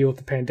to deal with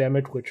the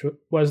pandemic, which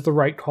was the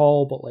right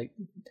call. But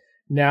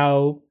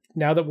now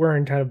that we're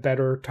in kind of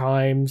better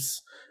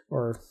times,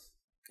 or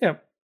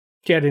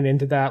getting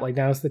into that,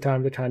 now's the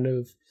time to kind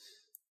of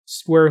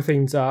square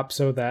things up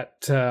so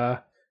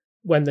that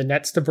when the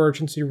next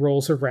emergency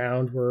rolls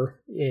around, we're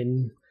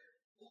in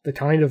the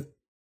kind of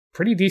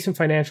pretty decent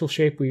financial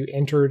shape we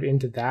entered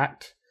into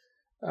that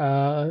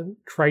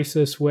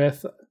crisis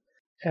with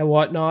and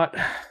whatnot.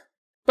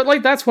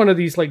 But that's one of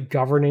these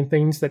governing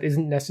things that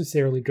isn't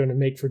necessarily going to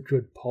make for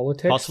good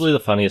politics. Possibly the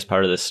funniest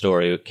part of this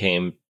story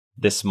came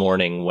this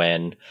morning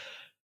when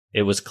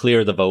it was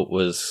clear the vote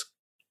was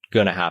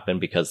going to happen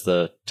because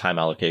the time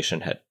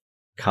allocation had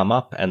come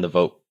up, and the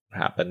vote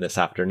happened this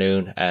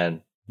afternoon.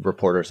 And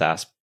reporters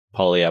asked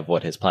Poilievre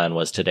what his plan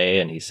was today,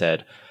 and he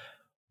said,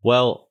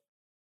 well,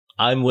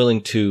 I'm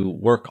willing to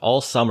work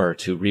all summer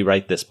to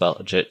rewrite this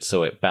budget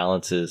so it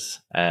balances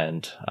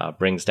and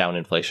brings down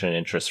inflation and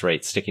interest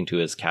rates, sticking to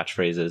his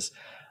catchphrases.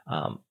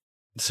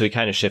 So he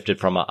kind of shifted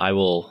from I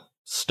will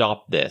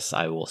stop this,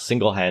 I will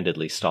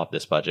single-handedly stop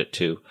this budget,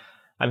 to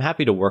I'm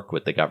happy to work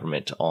with the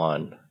government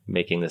on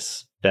making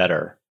this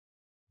better,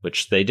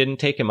 which they didn't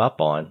take him up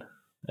on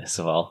as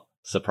well.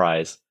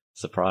 Surprise,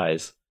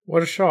 surprise.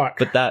 What a shock.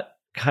 But that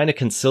kind of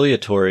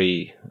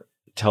conciliatory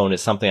tone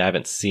is something I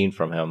haven't seen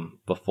from him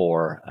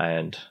before.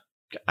 And,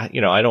 I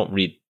don't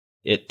read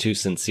it too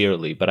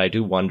sincerely, but I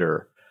do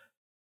wonder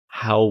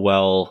how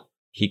well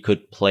he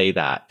could play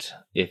that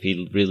if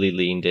he really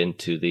leaned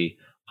into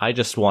I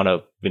just want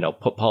to,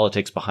 put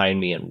politics behind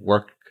me and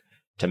work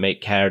to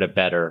make Canada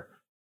better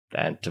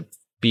and to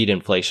beat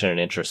inflation and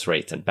interest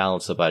rates and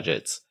balance the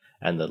budgets.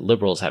 And the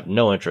Liberals have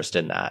no interest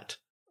in that.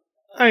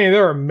 I mean,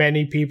 there are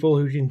many people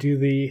who can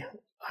do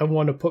I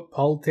want to put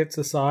politics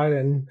aside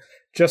and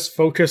just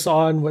focus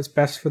on what's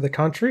best for the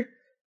country.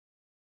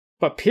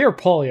 But Pierre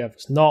Poilievre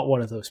is not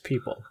one of those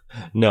people.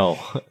 No.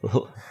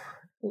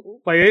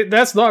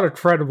 That's not a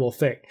credible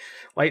thing.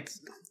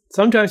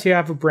 Sometimes you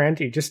have a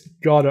brand, you just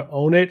gotta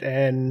own it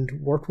and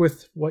work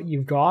with what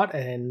you've got,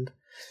 and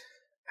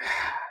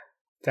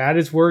that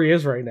is where he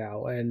is right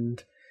now.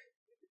 And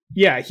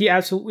yeah, he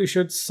absolutely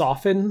should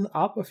soften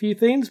up a few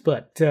things,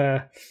 but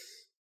no,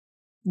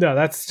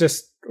 that's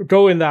just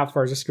going that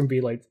far is just gonna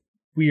be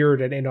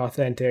weird and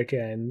inauthentic,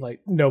 and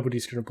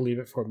nobody's gonna believe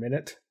it for a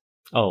minute.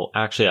 Oh,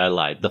 actually, I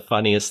lied. The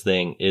funniest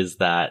thing is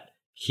that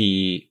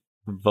he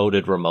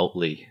voted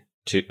remotely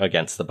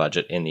against the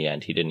budget in the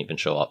end. He didn't even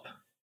show up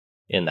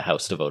in the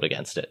House to vote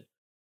against it,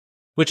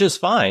 which is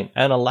fine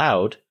and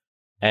allowed,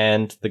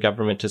 and the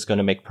government is going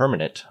to make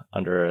permanent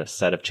under a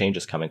set of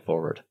changes coming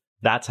forward.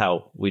 That's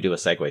how we do a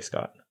segue,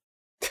 Scott.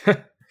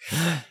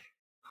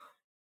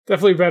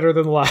 Definitely better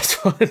than the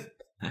last one.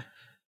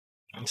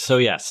 So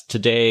yes,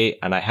 today,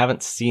 and I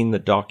haven't seen the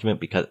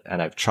document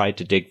and I've tried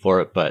to dig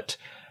for it, but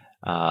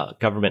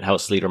Government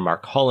House Leader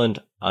Mark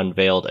Holland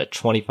unveiled a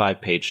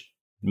 25-page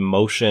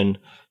motion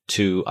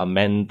to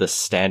amend the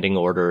standing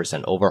orders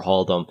and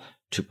overhaul them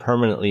to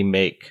permanently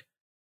make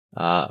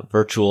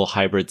virtual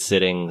hybrid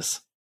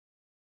sittings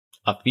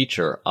a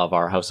feature of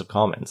our House of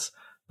Commons.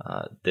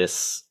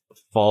 This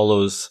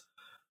follows,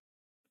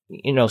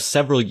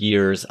 several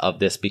years of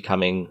this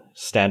becoming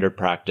standard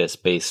practice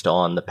based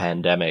on the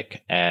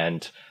pandemic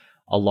and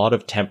a lot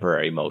of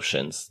temporary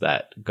motions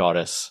that got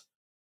us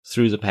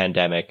through the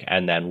pandemic,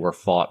 and then were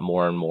fought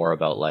more and more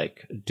about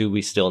do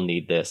we still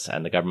need this?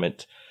 And the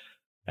government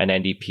and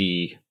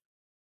NDP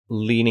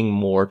leaning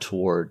more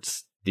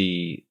towards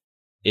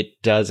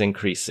it does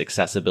increase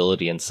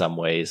accessibility in some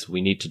ways.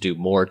 We need to do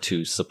more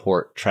to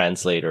support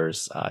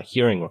translators'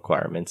 hearing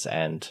requirements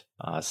and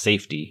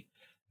safety,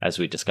 as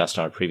we discussed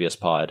on a previous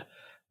pod.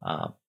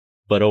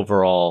 But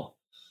overall,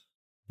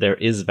 there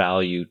is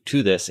value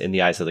to this in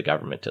the eyes of the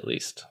government, at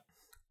least.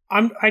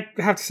 I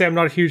have to say I'm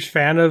not a huge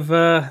fan of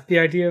the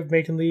idea of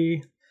making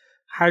the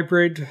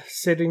hybrid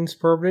sittings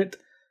permanent.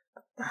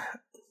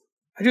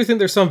 I do think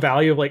there's some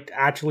value of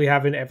actually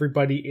having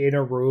everybody in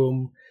a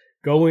room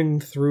going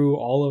through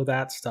all of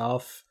that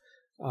stuff.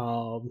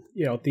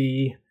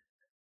 The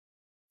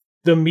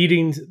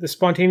meetings, the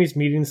spontaneous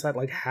meetings that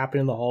happen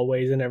in the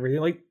hallways and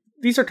everything.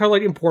 These are kind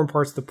of important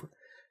parts of the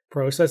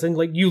process.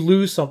 And you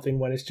lose something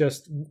when it's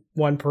just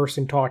one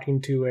person talking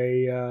to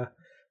a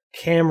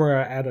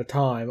camera at a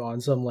time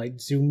on some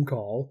Zoom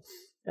call.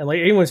 And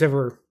anyone's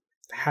ever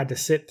had to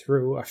sit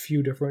through a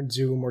few different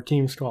Zoom or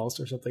Teams calls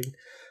or something.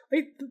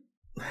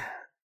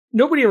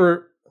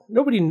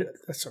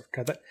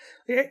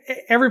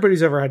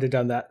 Everybody's ever had to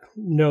done that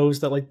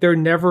knows that they're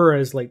never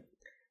as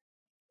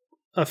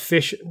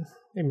efficient.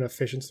 Maybe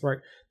efficient's the right.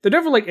 They're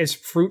never as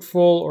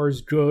fruitful or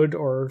as good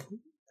or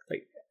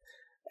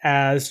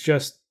as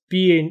just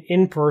being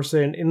in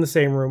person in the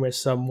same room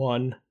as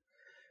someone.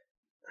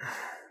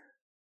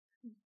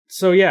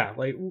 So yeah,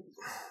 like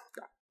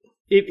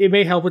it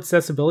may help with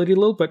accessibility a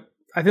little, but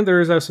I think there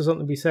is also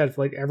something to be said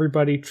for like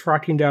everybody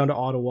tracking down to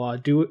Ottawa,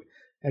 do it,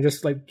 and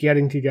just like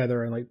getting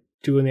together and like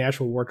doing the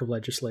actual work of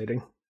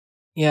legislating.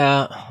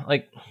 Yeah,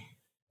 like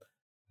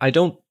I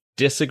don't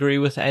disagree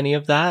with any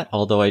of that,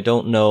 although I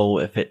don't know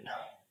if it,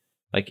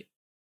 like,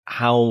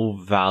 how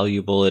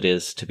valuable it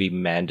is to be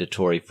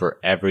mandatory for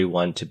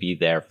everyone to be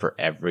there for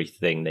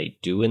everything they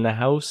do in the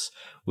House.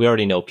 We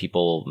already know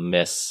people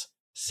miss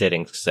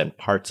sittings and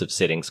parts of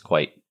sittings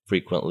quite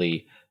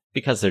frequently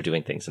because they're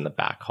doing things in the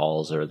back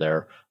halls, or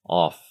they're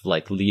off,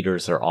 like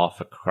leaders are off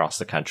across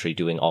the country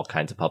doing all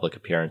kinds of public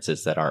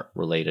appearances that aren't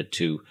related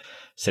to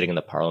sitting in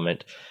the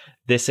Parliament.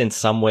 This in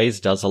some ways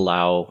does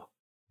allow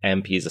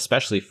MPs,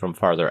 especially from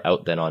farther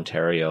out than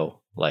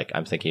Ontario, like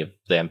I'm thinking of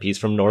the MPs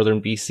from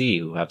northern BC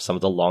who have some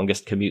of the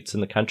longest commutes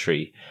in the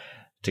country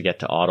to get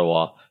to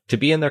Ottawa, to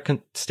be in their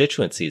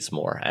constituencies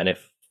more. And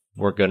if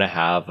we're going to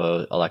have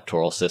an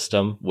electoral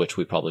system, which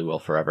we probably will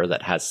forever,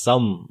 that has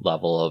some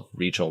level of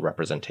regional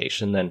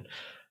representation, then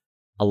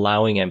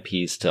allowing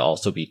MPs to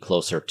also be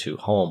closer to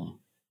home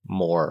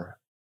more.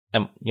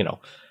 And, you know,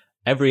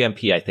 every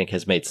MP, I think,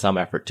 has made some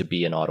effort to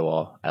be in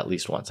Ottawa at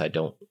least once. I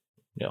don't,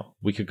 you know,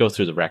 we could go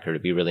through the record.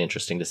 It'd be really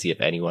interesting to see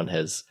if anyone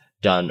has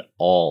done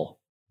all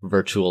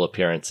virtual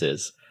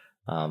appearances.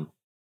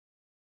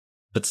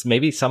 But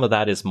maybe some of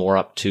that is more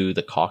up to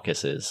the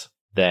caucuses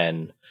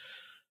than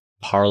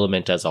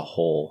Parliament as a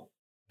whole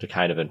to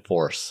kind of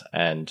enforce,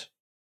 and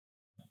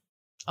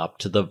up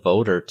to the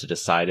voter to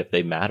decide if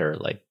they matter,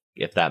 like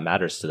if that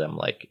matters to them.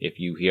 Like if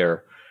you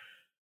hear,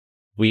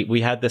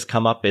 we had this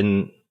come up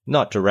in,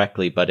 not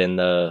directly, but in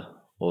the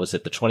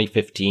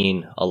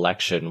 2015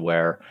 election,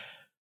 where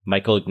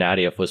Michael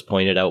Ignatieff was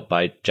pointed out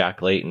by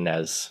Jack Layton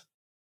as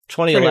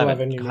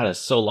 2011, God, it's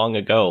so long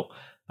ago.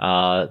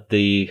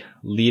 The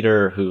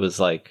leader who was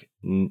like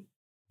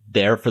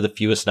there for the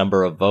fewest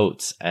number of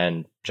votes,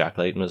 and Jack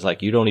Layton was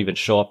like, you don't even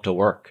show up to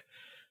work.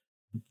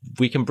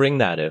 We can bring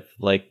that if,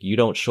 like, you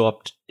don't show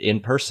up in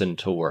person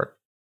to work,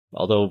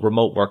 although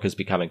remote work is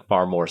becoming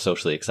far more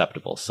socially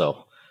acceptable.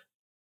 So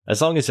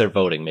as long as they're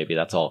voting, maybe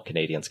that's all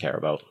Canadians care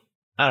about.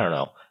 I don't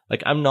know.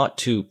 Like, I'm not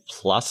too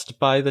plussed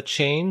by the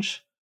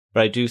change,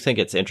 but I do think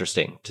it's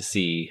interesting to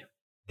see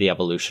the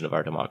evolution of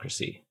our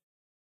democracy.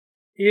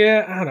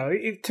 Yeah, I don't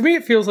know. To me,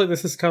 it feels like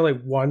this is kind of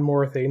like one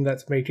more thing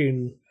that's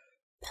making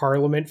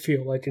Parliament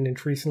feel like an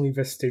increasingly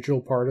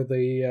vestigial part of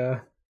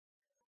the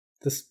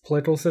this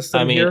political system.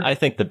 I mean, here. I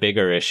think the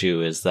bigger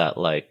issue is that,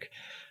 like,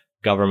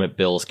 government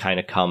bills kind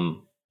of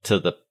come to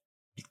the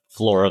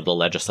floor of the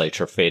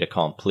legislature fait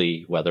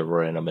accompli, whether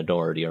we're in a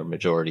minority or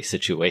majority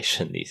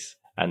situation.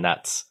 And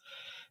that's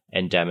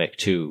endemic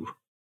to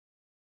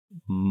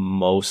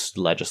most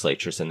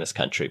legislatures in this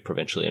country,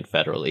 provincially and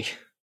federally.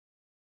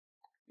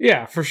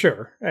 Yeah, for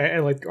sure.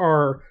 And like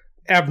our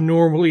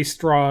abnormally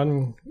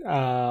strong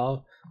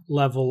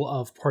level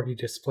of party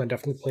discipline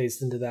definitely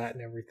plays into that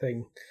and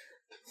everything.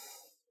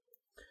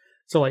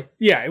 So like,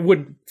 yeah, it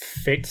wouldn't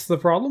fix the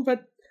problem,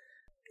 but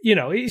you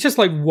know, it's just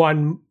like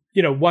one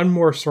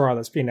more straw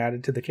that's being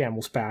added to the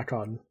camel's back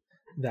on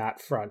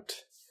that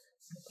front.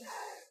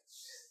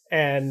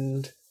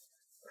 And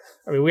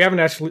I mean, we haven't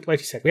actually, like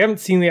you said, we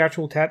haven't seen the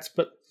actual text,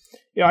 but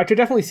you know, I could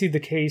definitely see the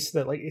case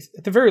that, like,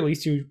 at the very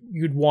least,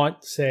 you'd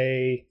want,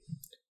 say,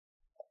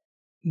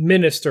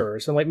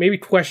 ministers and like maybe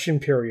question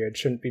period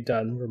shouldn't be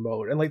done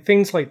remote, and like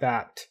things like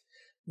that,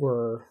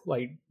 where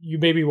like you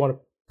maybe want to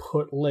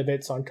put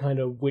limits on kind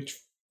of which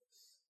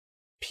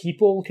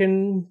people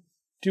can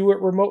do it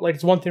remote. Like,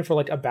 it's one thing for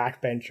like a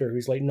backbencher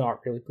who's like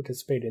not really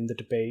participating in the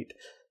debate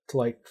to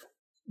like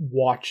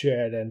watch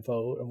it and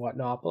vote and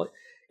whatnot, but like,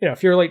 you know,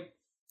 if you're like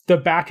the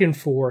back and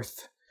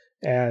forth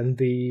and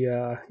the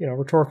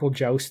rhetorical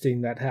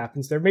jousting that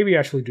happens there, maybe you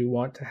actually do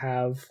want to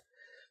have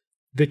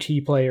the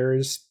key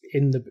players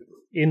in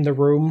the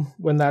room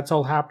when that's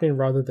all happening,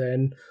 rather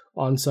than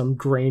on some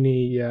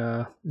grainy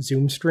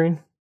Zoom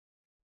screen.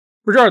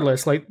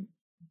 Regardless, like,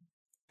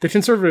 the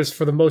Conservatives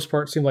for the most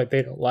part seem like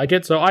they don't like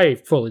it, so I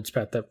fully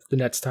expect that the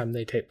next time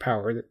they take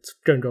power, it's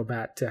going to go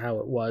back to how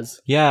it was.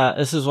 Yeah,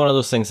 this is one of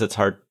those things that's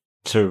hard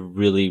to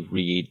really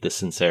read the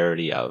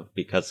sincerity of,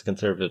 because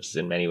Conservatives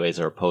in many ways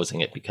are opposing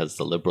it because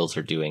the Liberals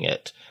are doing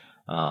it.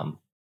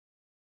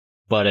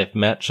 But if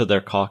much of their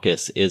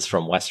caucus is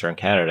from Western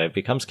Canada, it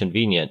becomes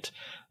convenient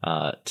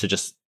to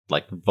just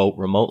like vote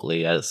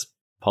remotely, as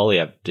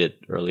Poilievre did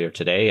earlier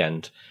today,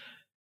 and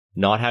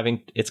not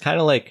having, it's kind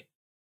of like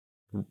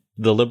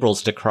the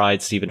Liberals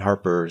decried Stephen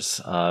Harper's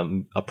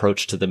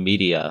approach to the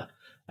media,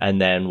 and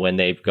then when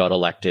they got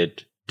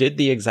elected, did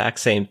the exact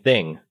same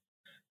thing.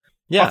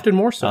 Yeah, often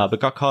more so, but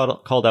got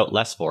called out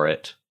less for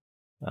it,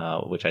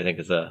 which I think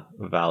is a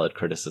valid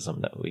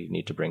criticism that we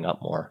need to bring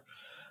up more.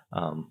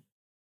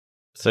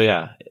 So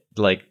yeah,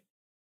 like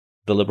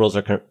the Liberals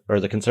or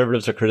the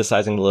Conservatives are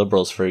criticizing the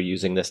Liberals for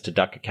using this to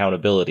duck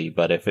accountability,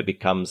 but if it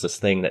becomes this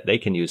thing that they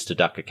can use to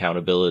duck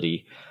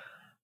accountability,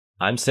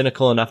 I'm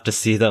cynical enough to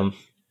see them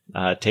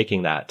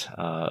taking that.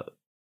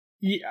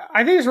 Yeah,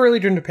 I think it's really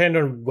going to depend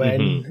on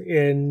when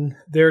in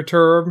their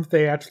term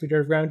they actually get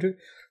around to it.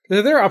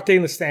 If they're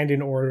updating the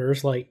standing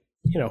orders, like,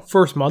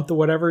 first month or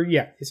whatever,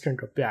 yeah, it's going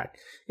to go back.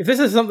 If this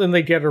is something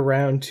they get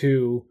around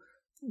to,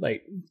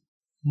 like,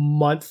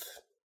 month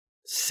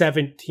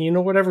 17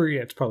 or whatever,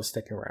 yeah, it's probably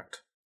sticking around.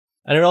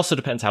 And it also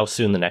depends how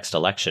soon the next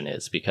election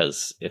is,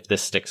 because if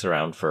this sticks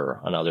around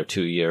for another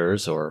 2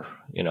 years, or,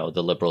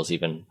 the Liberals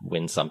even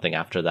win something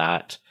after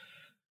that,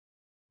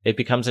 it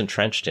becomes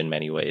entrenched in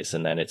many ways,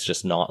 and then it's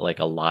just not like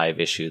a live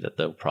issue that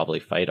they'll probably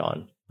fight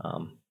on.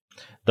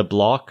 The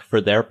Bloc,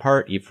 for their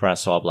part,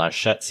 Yves-François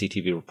Blanchet,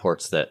 CTV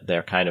reports that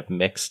they're kind of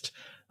mixed.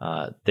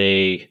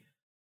 He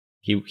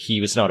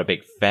was not a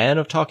big fan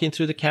of talking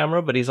through the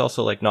camera, but he's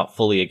also like not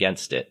fully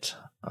against it.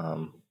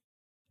 And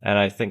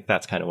I think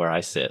that's kind of where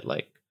I sit.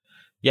 Like,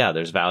 yeah,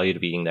 there's value to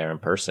being there in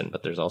person,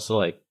 but there's also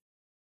like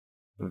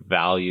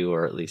value,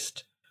 or at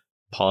least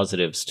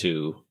positives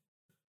to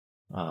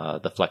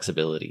the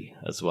flexibility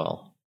as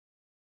well.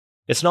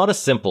 It's not a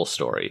simple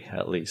story,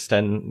 at least,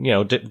 and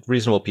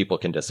reasonable people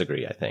can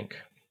disagree, I think.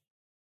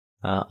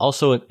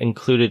 Also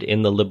included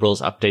in the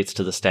Liberals' updates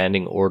to the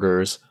standing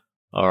orders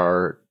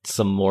are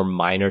some more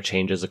minor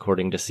changes,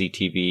 according to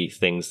CTV,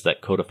 things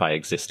that codify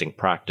existing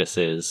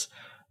practices,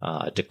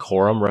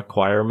 decorum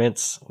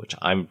requirements, which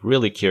I'm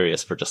really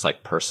curious for just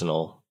like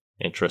personal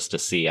interest to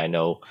see. I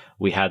know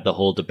we had the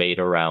whole debate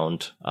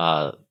around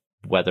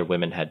whether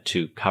women had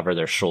to cover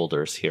their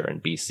shoulders here in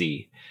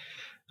BC.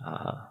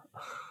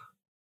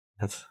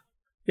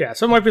 Yeah,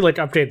 so it might be like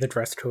update the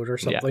dress code or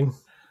something.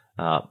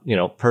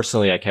 Yeah.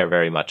 Personally, I care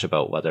very much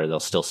about whether they'll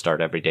still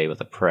start every day with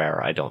a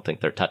prayer. I don't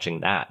think they're touching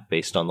that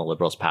based on the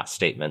Liberals' past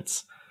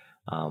statements.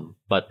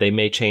 But they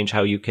may change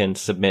how you can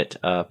submit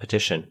a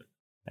petition.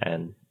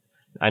 And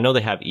I know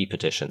they have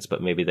e-petitions,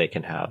 but maybe they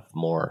can have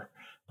more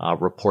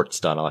reports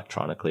done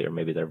electronically, or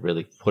maybe they're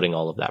really putting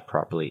all of that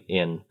properly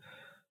in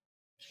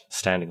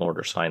standing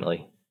orders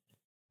finally.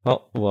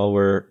 Well, while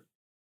we're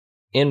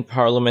in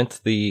Parliament,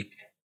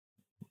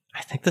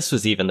 I think this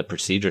was even the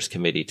Procedures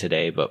Committee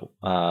today, but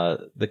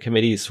the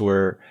committees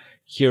were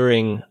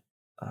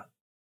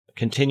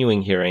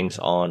continuing hearings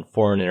on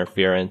foreign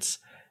interference,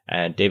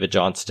 and David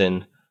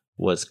Johnston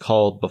was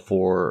called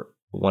before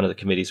one of the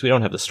committees. We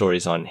don't have the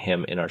stories on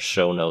him in our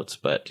show notes,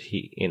 but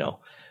he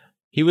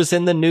was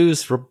in the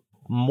news for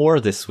more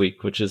this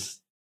week, which has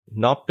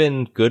not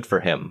been good for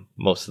him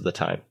most of the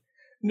time.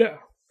 No.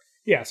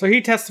 Yeah, so he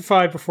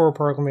testified before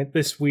Parliament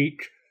this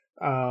week.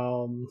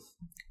 I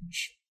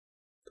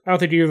don't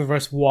think either of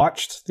us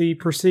watched the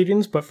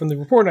proceedings, but from the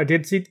report I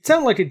did see, it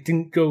sounded like it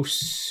didn't go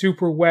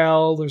super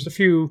well. There's a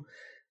few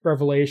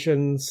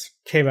revelations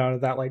came out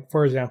of that, like,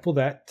 for example,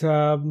 that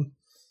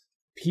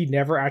he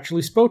never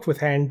actually spoke with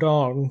Han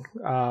Dong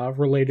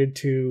related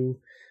to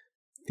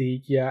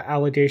the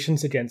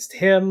allegations against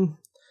him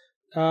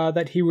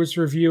that he was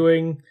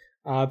reviewing.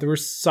 There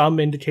was some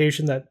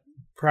indication that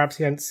perhaps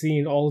he hadn't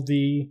seen all of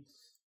the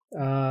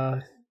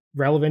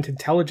relevant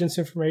intelligence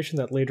information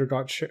that later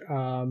got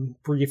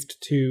briefed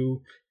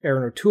to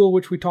Aaron O'Toole,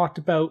 which we talked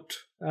about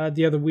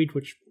the other week,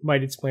 which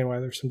might explain why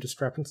there's some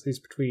discrepancies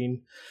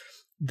between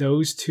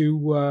those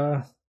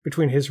two,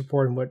 between his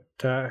report and what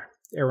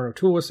Aaron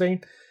O'Toole was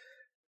saying.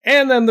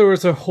 And then there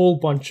was a whole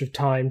bunch of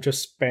time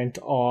just spent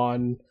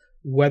on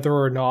whether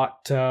or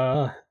not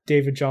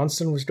David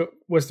Johnston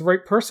was the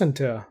right person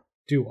to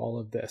do all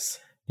of this.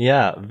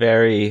 Yeah,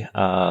 very.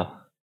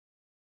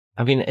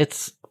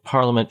 It's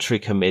parliamentary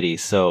committee,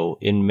 so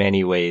in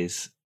many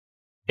ways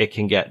it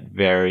can get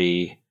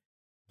very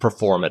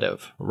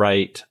performative,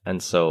 right?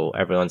 And so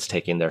everyone's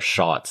taking their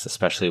shots,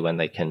 especially when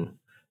they can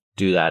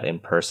do that in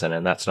person.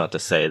 And that's not to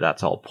say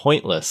that's all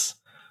pointless,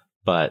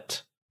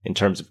 but in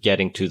terms of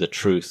getting to the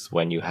truth,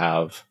 when you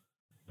have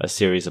a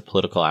series of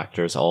political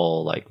actors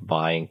all like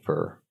vying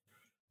for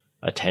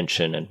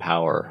attention and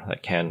power,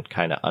 that can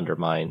kind of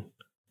undermine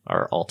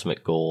our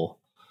ultimate goal.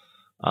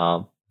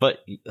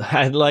 But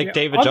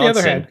David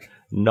Johnston,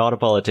 not a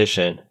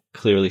politician,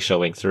 clearly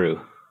showing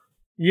through.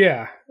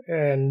 Yeah,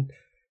 and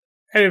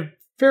in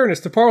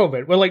fairness to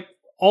Parliament, when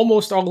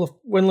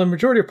when the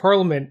majority of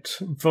Parliament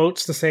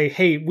votes to say,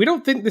 "Hey, we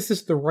don't think this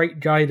is the right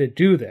guy to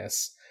do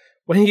this,"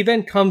 when he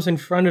then comes in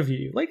front of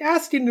you, like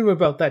asking him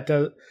about that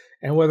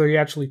and whether he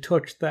actually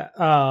took that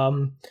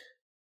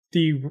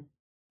the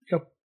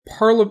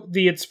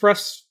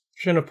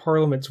expression of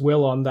Parliament's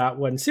will on that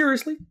one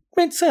seriously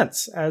made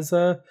sense as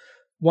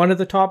one of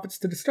the topics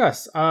to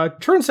discuss.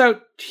 Turns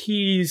out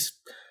he's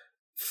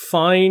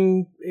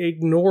fine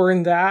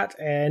ignoring that,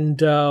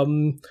 and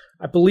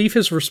I believe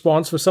his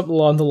response was something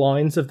along the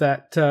lines of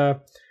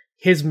that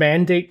his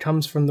mandate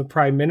comes from the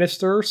Prime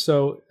Minister,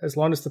 so as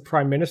long as the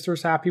Prime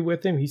Minister's happy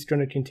with him, he's going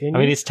to continue.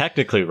 He's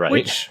technically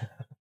right.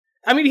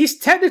 He's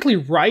technically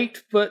right,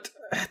 but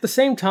at the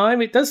same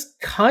time, it does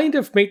kind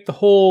of make the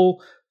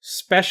whole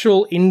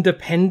special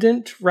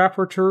independent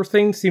rapporteur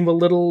thing seem a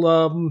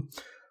little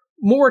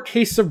more a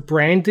case of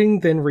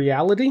branding than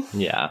reality.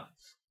 Yeah.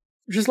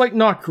 Which is,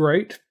 not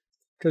great.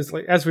 Because,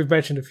 as we've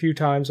mentioned a few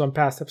times on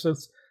past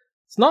episodes,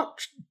 it's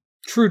not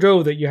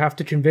Trudeau that you have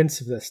to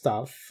convince of this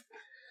stuff.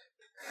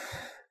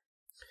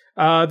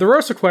 There were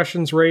also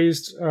questions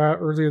raised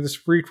earlier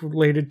this week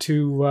related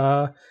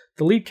to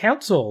the lead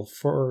counsel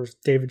for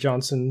David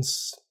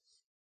Johnston's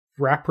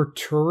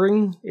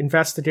rapporteuring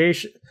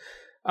investigation.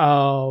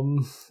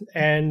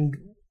 And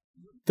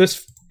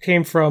this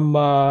came from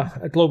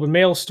a Globe and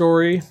Mail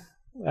story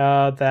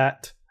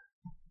that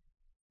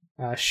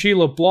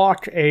Sheila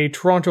Block, a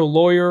Toronto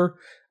lawyer,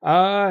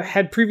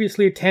 had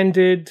previously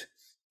attended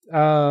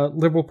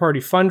Liberal Party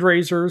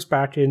fundraisers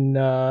back in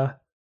at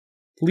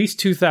least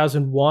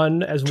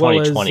 2001, as well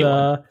as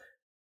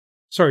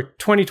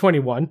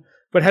 2021,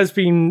 but has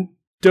been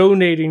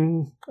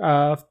donating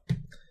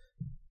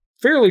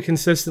fairly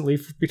consistently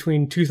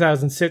between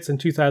 2006 and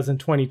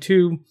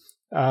 2022,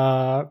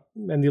 and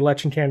the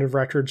Election Canada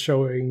record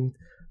showing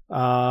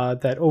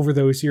that over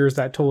those years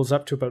that totals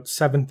up to about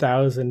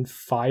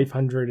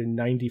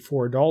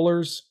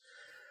 $7,594.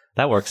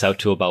 That works out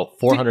to about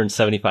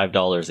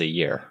 $475 a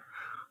year,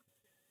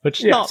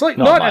 which it's like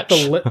not at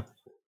the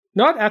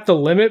not at the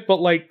limit,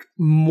 but like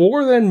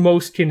more than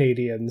most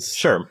Canadians.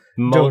 Sure,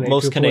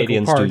 most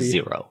Canadians do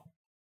zero.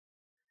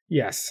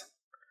 Yes.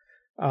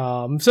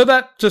 So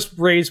that just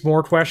raised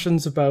more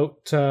questions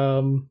about,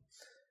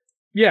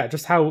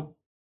 just how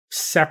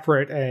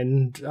separate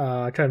and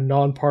kind of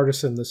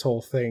nonpartisan this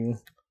whole thing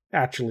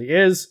actually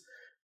is.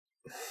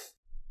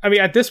 I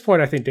mean, at this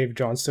point, I think David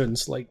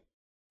Johnston's like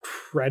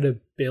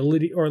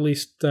credibility, or at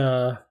least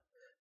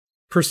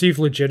perceived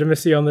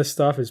legitimacy on this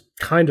stuff, is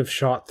kind of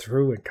shot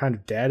through and kind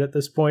of dead at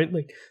this point.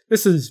 Like,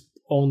 this is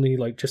only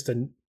like just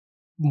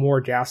more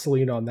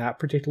gasoline on that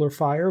particular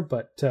fire,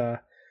 but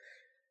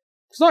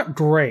it's not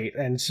great,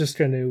 and it's just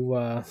going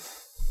to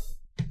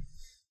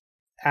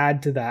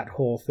add to that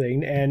whole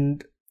thing.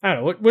 And I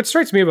don't know, what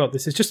strikes me about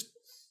this is just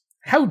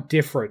how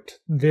different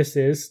this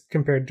is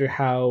compared to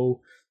how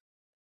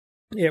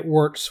it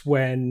works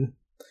when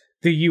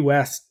the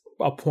US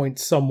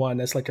appoints someone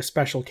as like a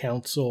special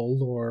counsel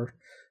or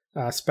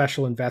a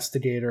special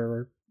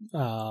investigator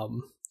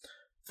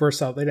for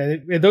something.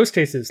 And in those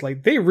cases,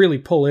 like, they really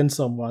pull in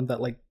someone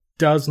that like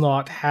does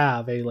not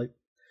have a like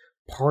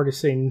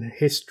partisan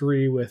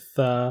history with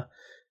the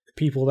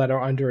people that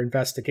are under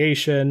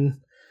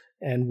investigation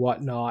and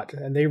whatnot,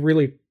 and they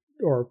really,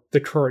 or the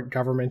current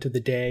government of the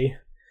day.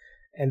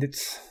 And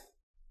it's,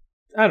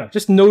 I don't know,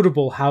 just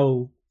notable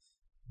how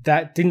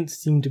that didn't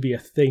seem to be a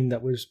thing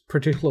that was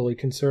particularly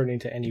concerning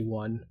to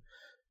anyone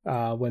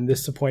when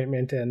this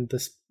appointment and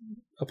this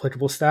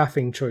applicable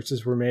staffing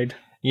choices were made.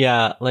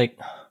 Yeah, like,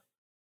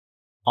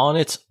 on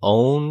its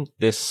own,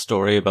 this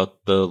story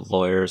about the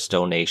lawyer's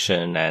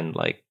donation and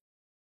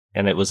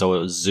it was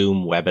a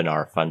Zoom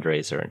webinar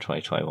fundraiser in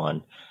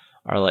 2021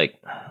 are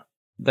like,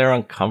 they're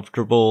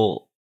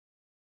uncomfortable.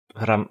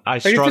 But I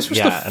struggle. If this was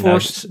the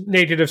first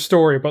negative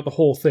story about the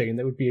whole thing,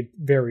 that would be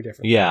very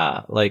different.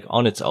 Yeah, like,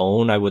 on its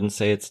own, I wouldn't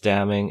say it's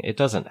damning. It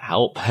doesn't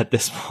help at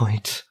this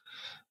point.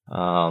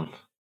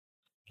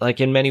 Like,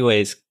 in many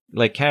ways,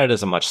 like,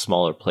 Canada's a much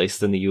smaller place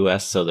than the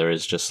US, so there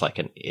is just like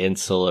an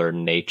insular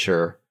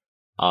nature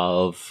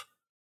of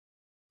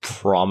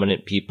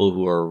prominent people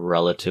who are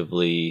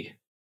relatively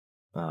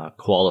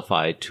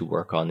qualified to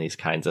work on these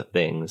kinds of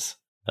things,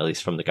 at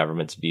least from the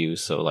government's view.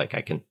 So like,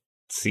 I can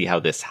see how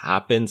this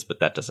happens, but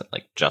that doesn't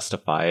like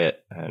justify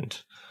it. And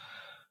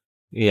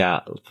yeah,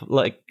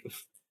 like,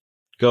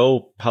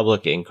 go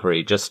public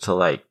inquiry just to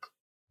like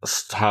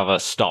have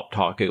us stop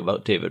talking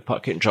about David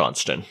fucking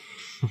Johnston.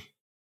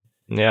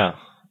 Yeah,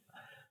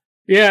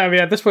 I mean,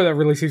 at this point that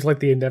really seems like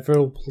the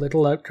inevitable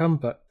political outcome,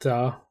 but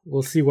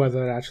we'll see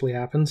whether that actually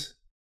happens.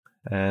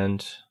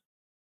 And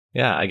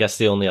yeah, I guess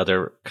the only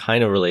other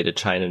kind of related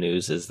China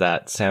news is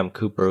that Sam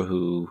Cooper,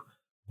 who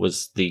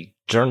was the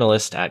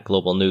journalist at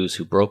Global News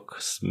who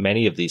broke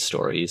many of these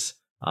stories,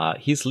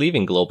 he's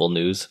leaving Global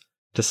News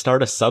to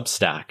start a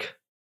Substack.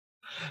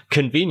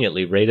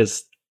 Conveniently, right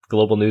as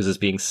Global News is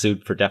being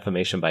sued for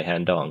defamation by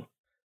Handong.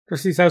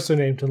 Because he's also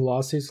named in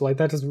lawsuits, so like,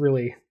 that doesn't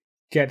really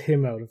get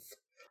him out of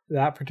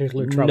that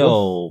particular trouble.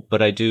 No,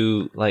 but I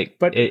do like.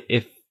 But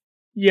if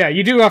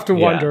you do have to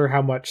wonder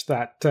how much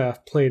that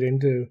played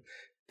into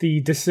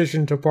the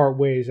decision to part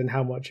ways, and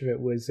how much of it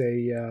was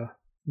a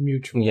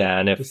mutual. Yeah,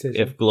 and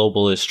if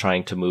Global is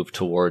trying to move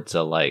towards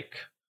a like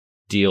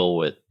deal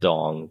with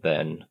Dong,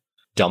 then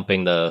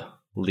dumping the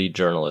lead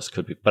journalist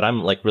could be. But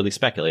I'm like really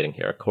speculating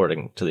here.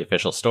 According to the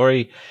official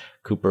story,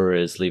 Cooper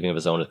is leaving of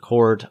his own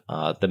accord.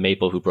 The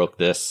Maple who broke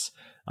this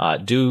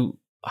do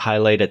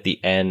highlight at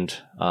the end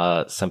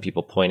some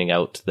people pointing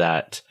out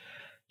that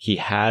he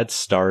had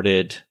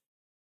started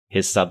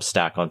his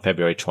Substack on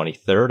February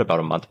 23rd, about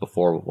a month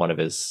before one of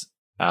his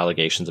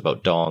allegations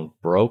about Dong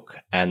broke,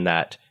 and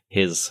that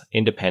his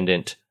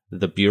independent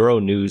The Bureau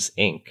News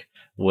Inc.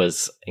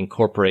 was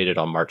incorporated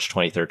on March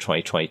 23rd,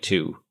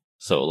 2022.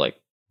 So like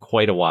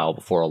quite a while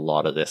before a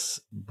lot of this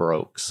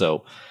broke.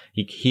 So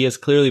he has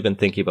clearly been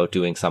thinking about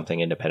doing something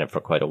independent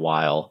for quite a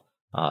while.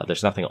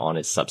 There's nothing on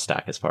his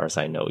Substack as far as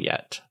I know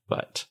yet,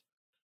 but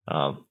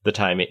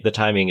the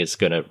timing is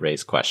going to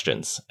raise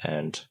questions.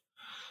 And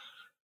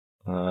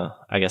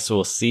I guess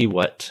we'll see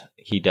what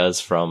he does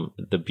from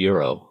the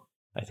Bureau,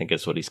 I think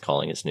is what he's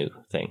calling his new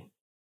thing.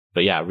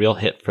 But yeah, real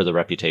hit for the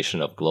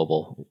reputation of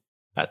Global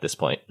at this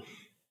point.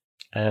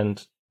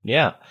 And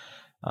yeah,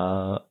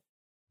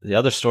 the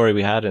other story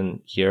we had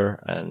in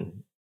here,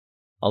 and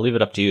I'll leave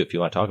it up to you if you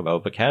want to talk about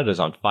it, but Canada's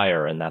on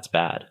fire, and that's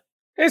bad.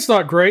 It's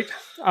not great.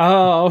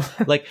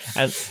 Like,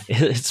 and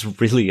it's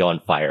really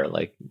on fire.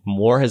 Like,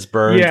 more has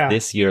burned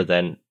this year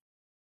than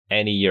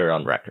any year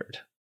on record.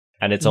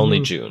 And it's only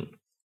June.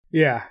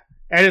 Yeah.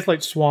 And it's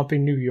like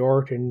swamping New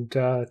York and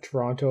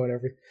Toronto and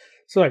everything.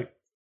 So like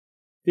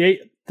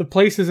the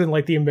places in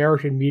like the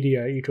American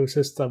media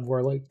ecosystem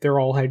where like they're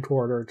all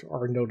headquartered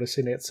are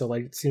noticing it. So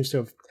like it seems to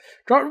have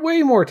drawn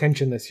way more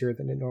attention this year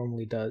than it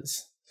normally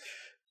does.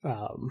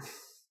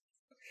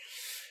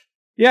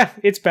 Yeah,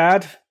 it's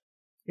bad.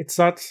 It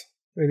sucks.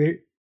 The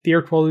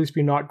air quality's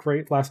been not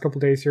great last couple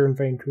of days here in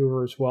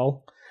Vancouver as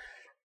well.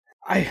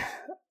 I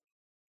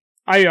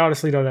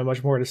honestly don't have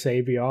much more to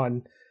say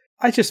beyond.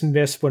 I just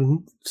miss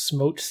when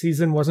smoke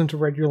season wasn't a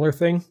regular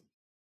thing.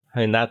 I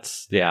mean,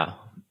 that's, yeah.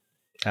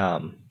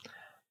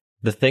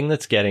 The thing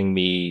that's getting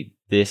me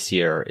this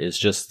year is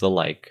just the,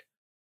 like,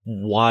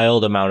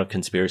 wild amount of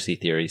conspiracy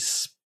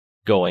theories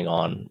going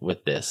on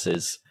with this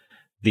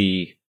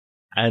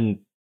and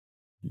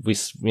we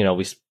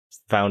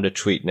found a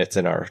tweet, and it's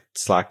in our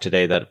Slack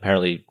today, that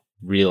apparently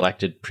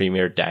re-elected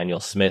Premier Daniel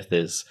Smith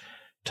is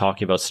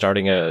talking about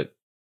starting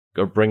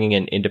or bringing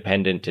in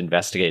independent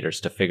investigators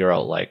to figure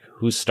out like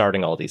who's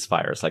starting all these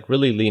fires, like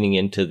really leaning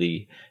into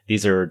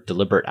these are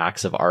deliberate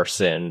acts of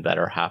arson that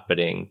are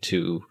happening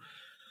to,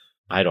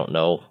 I don't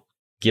know,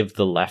 give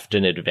the left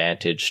an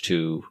advantage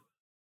to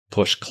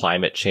push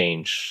climate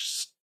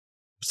change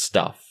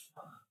stuff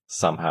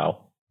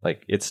somehow.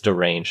 Like, it's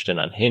deranged and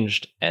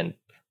unhinged, and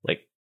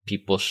like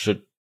people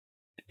should,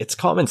 it's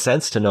common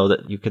sense to know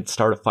that you can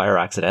start a fire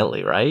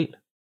accidentally, right?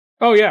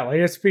 Oh yeah, like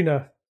it's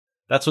been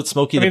that's what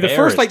Smokey the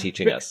Bear is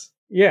teaching us.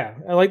 Yeah,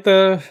 I like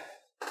a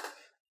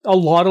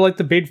lot of like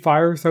the big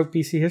fires throughout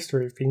BC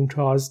history have been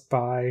caused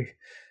by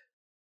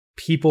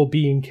people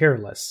being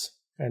careless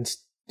and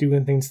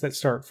doing things that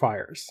start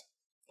fires.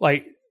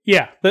 Like,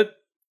 yeah, but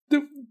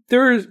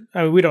there is,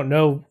 I mean, we don't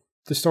know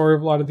the story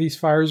of a lot of these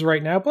fires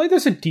right now, but like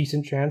there's a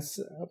decent chance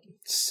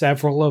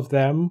several of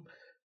them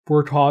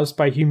were caused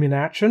by human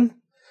action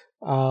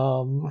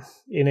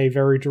in a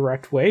very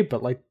direct way,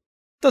 but like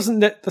that's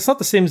not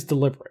the same as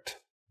deliberate.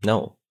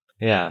 No.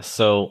 Yeah,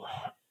 so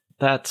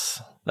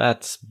that's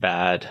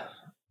bad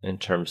in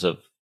terms of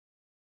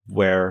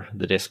where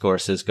the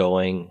discourse is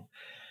going,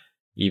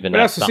 even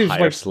at the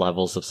highest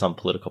levels of some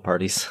political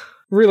parties.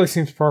 Really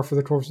seems par for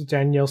the course with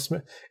Danielle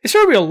Smith. It's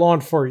going to be a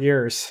long 4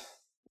 years.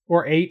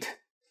 Or 8.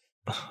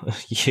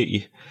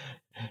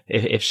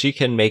 If she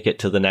can make it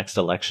to the next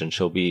election,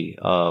 she'll be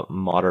a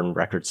modern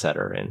record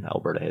setter in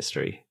Alberta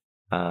history.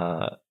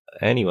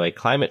 Anyway,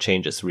 climate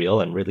change is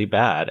real and really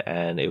bad,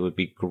 and it would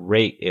be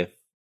great if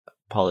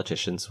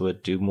politicians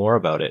would do more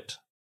about it.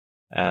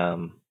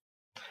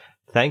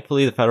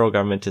 Thankfully, the federal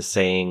government is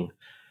saying,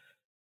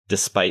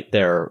 despite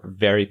their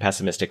very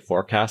pessimistic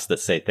forecasts that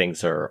say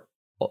things are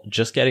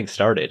just getting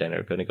started and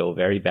are going to go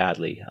very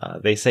badly,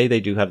 they say they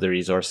do have the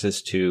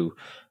resources to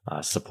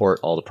support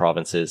all the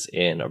provinces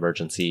in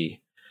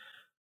emergency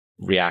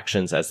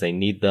reactions as they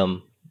need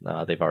them.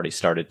 They've already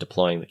started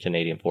deploying the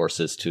Canadian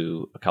forces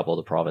to a couple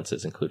of the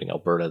provinces, including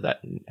Alberta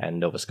and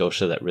Nova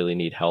Scotia, that really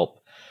need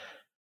help.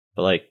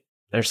 But like,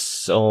 there's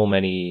so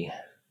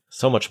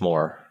much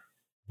more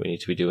we need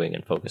to be doing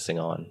and focusing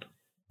on.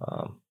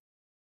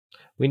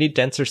 We need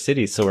denser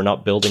cities so we're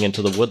not building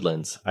into the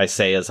woodlands, I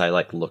say as I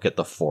like look at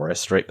the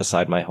forest right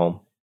beside my home.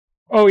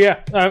 Oh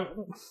yeah.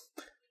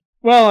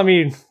 Well, I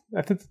mean,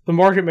 I think the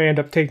market may end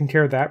up taking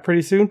care of that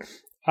pretty soon.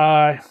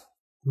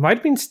 Might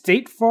have been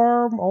State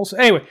Farm also.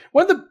 Anyway,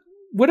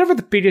 whatever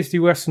the biggest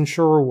U.S.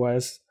 insurer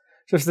was,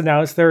 just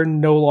announced they're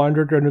no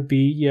longer going to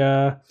be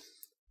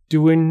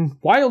doing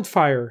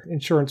wildfire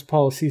insurance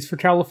policies for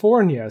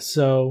California.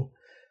 So,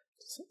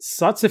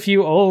 sucks if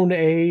you own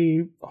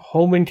a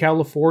home in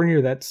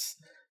California that's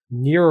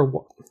near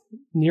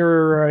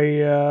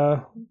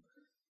the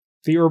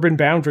urban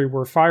boundary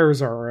where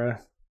fires are a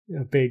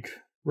big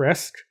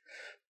risk.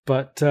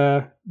 But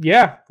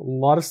yeah, a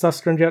lot of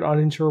stuff's going to get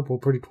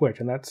uninsurable pretty quick,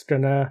 and that's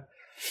going to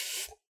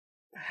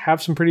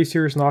have some pretty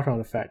serious knock-on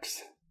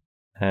effects.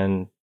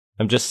 And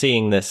I'm just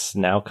seeing this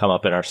now come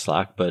up in our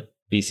Slack, but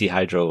BC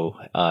Hydro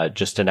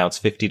just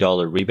announced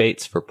 $50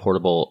 rebates for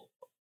portable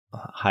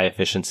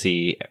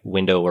high-efficiency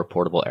window or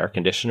portable air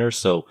conditioners.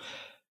 So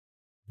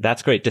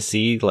that's great to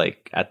see.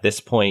 Like, at this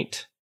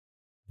point,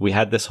 we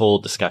had this whole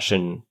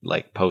discussion,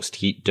 like,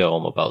 post-Heat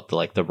Dome about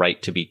the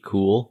right to be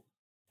cool,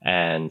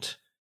 and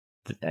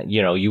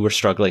you were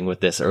struggling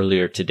with this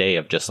earlier today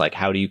of just like,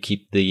 how do you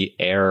keep the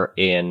air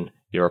in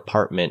your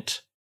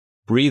apartment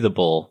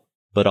breathable,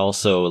 but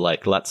also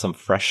like let some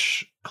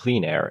fresh,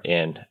 clean air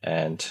in,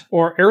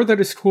 or air that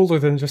is cooler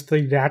than just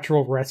the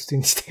natural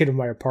resting state of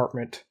my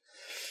apartment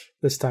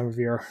this time of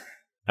year.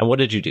 And what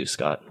did you do,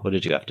 Scott? What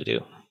did you have to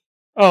do?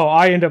 Oh,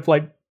 I end up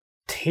like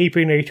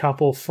taping a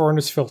couple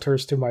furnace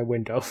filters to my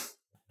window.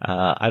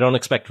 I don't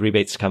expect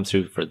rebates to come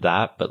through for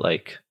that, but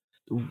like,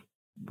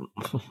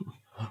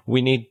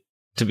 we need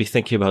to be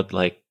thinking about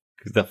like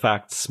the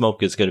fact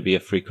smoke is going to be a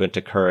frequent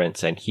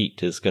occurrence and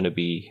heat is going to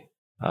be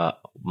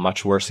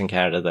much worse in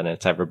Canada than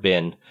it's ever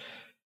been.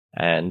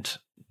 And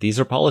these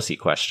are policy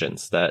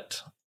questions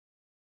that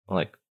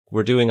like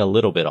we're doing a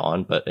little bit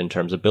on, but in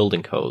terms of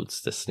building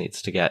codes, this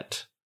needs to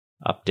get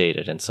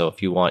updated. And so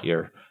if you want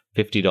your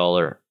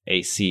 $50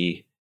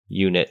 AC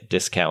unit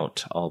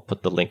discount, I'll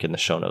put the link in the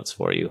show notes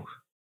for you.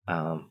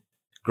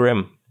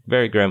 Grim,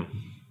 very grim.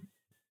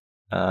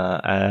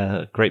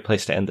 A great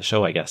place to end the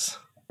show, I guess.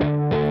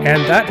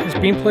 And that has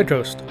been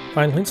Playtoast.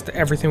 Find links to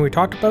everything we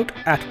talked about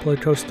at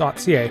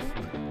playtoast.ca.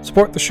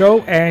 Support the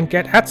show and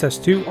get access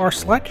to our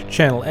Slack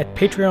channel at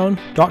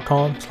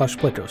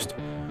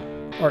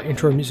patreon.com/playtoast. Our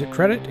intro music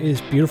credit is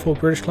Beautiful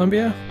British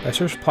Columbia by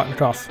Serge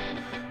Plotnikoff.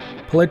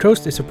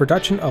 Playtoast is a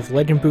production of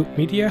Lead and Boot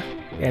Media,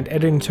 and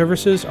editing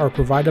services are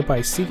provided by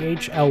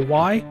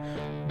CHLY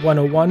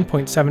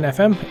 101.7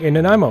 FM in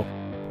Nanaimo.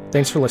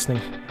 Thanks for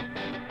listening.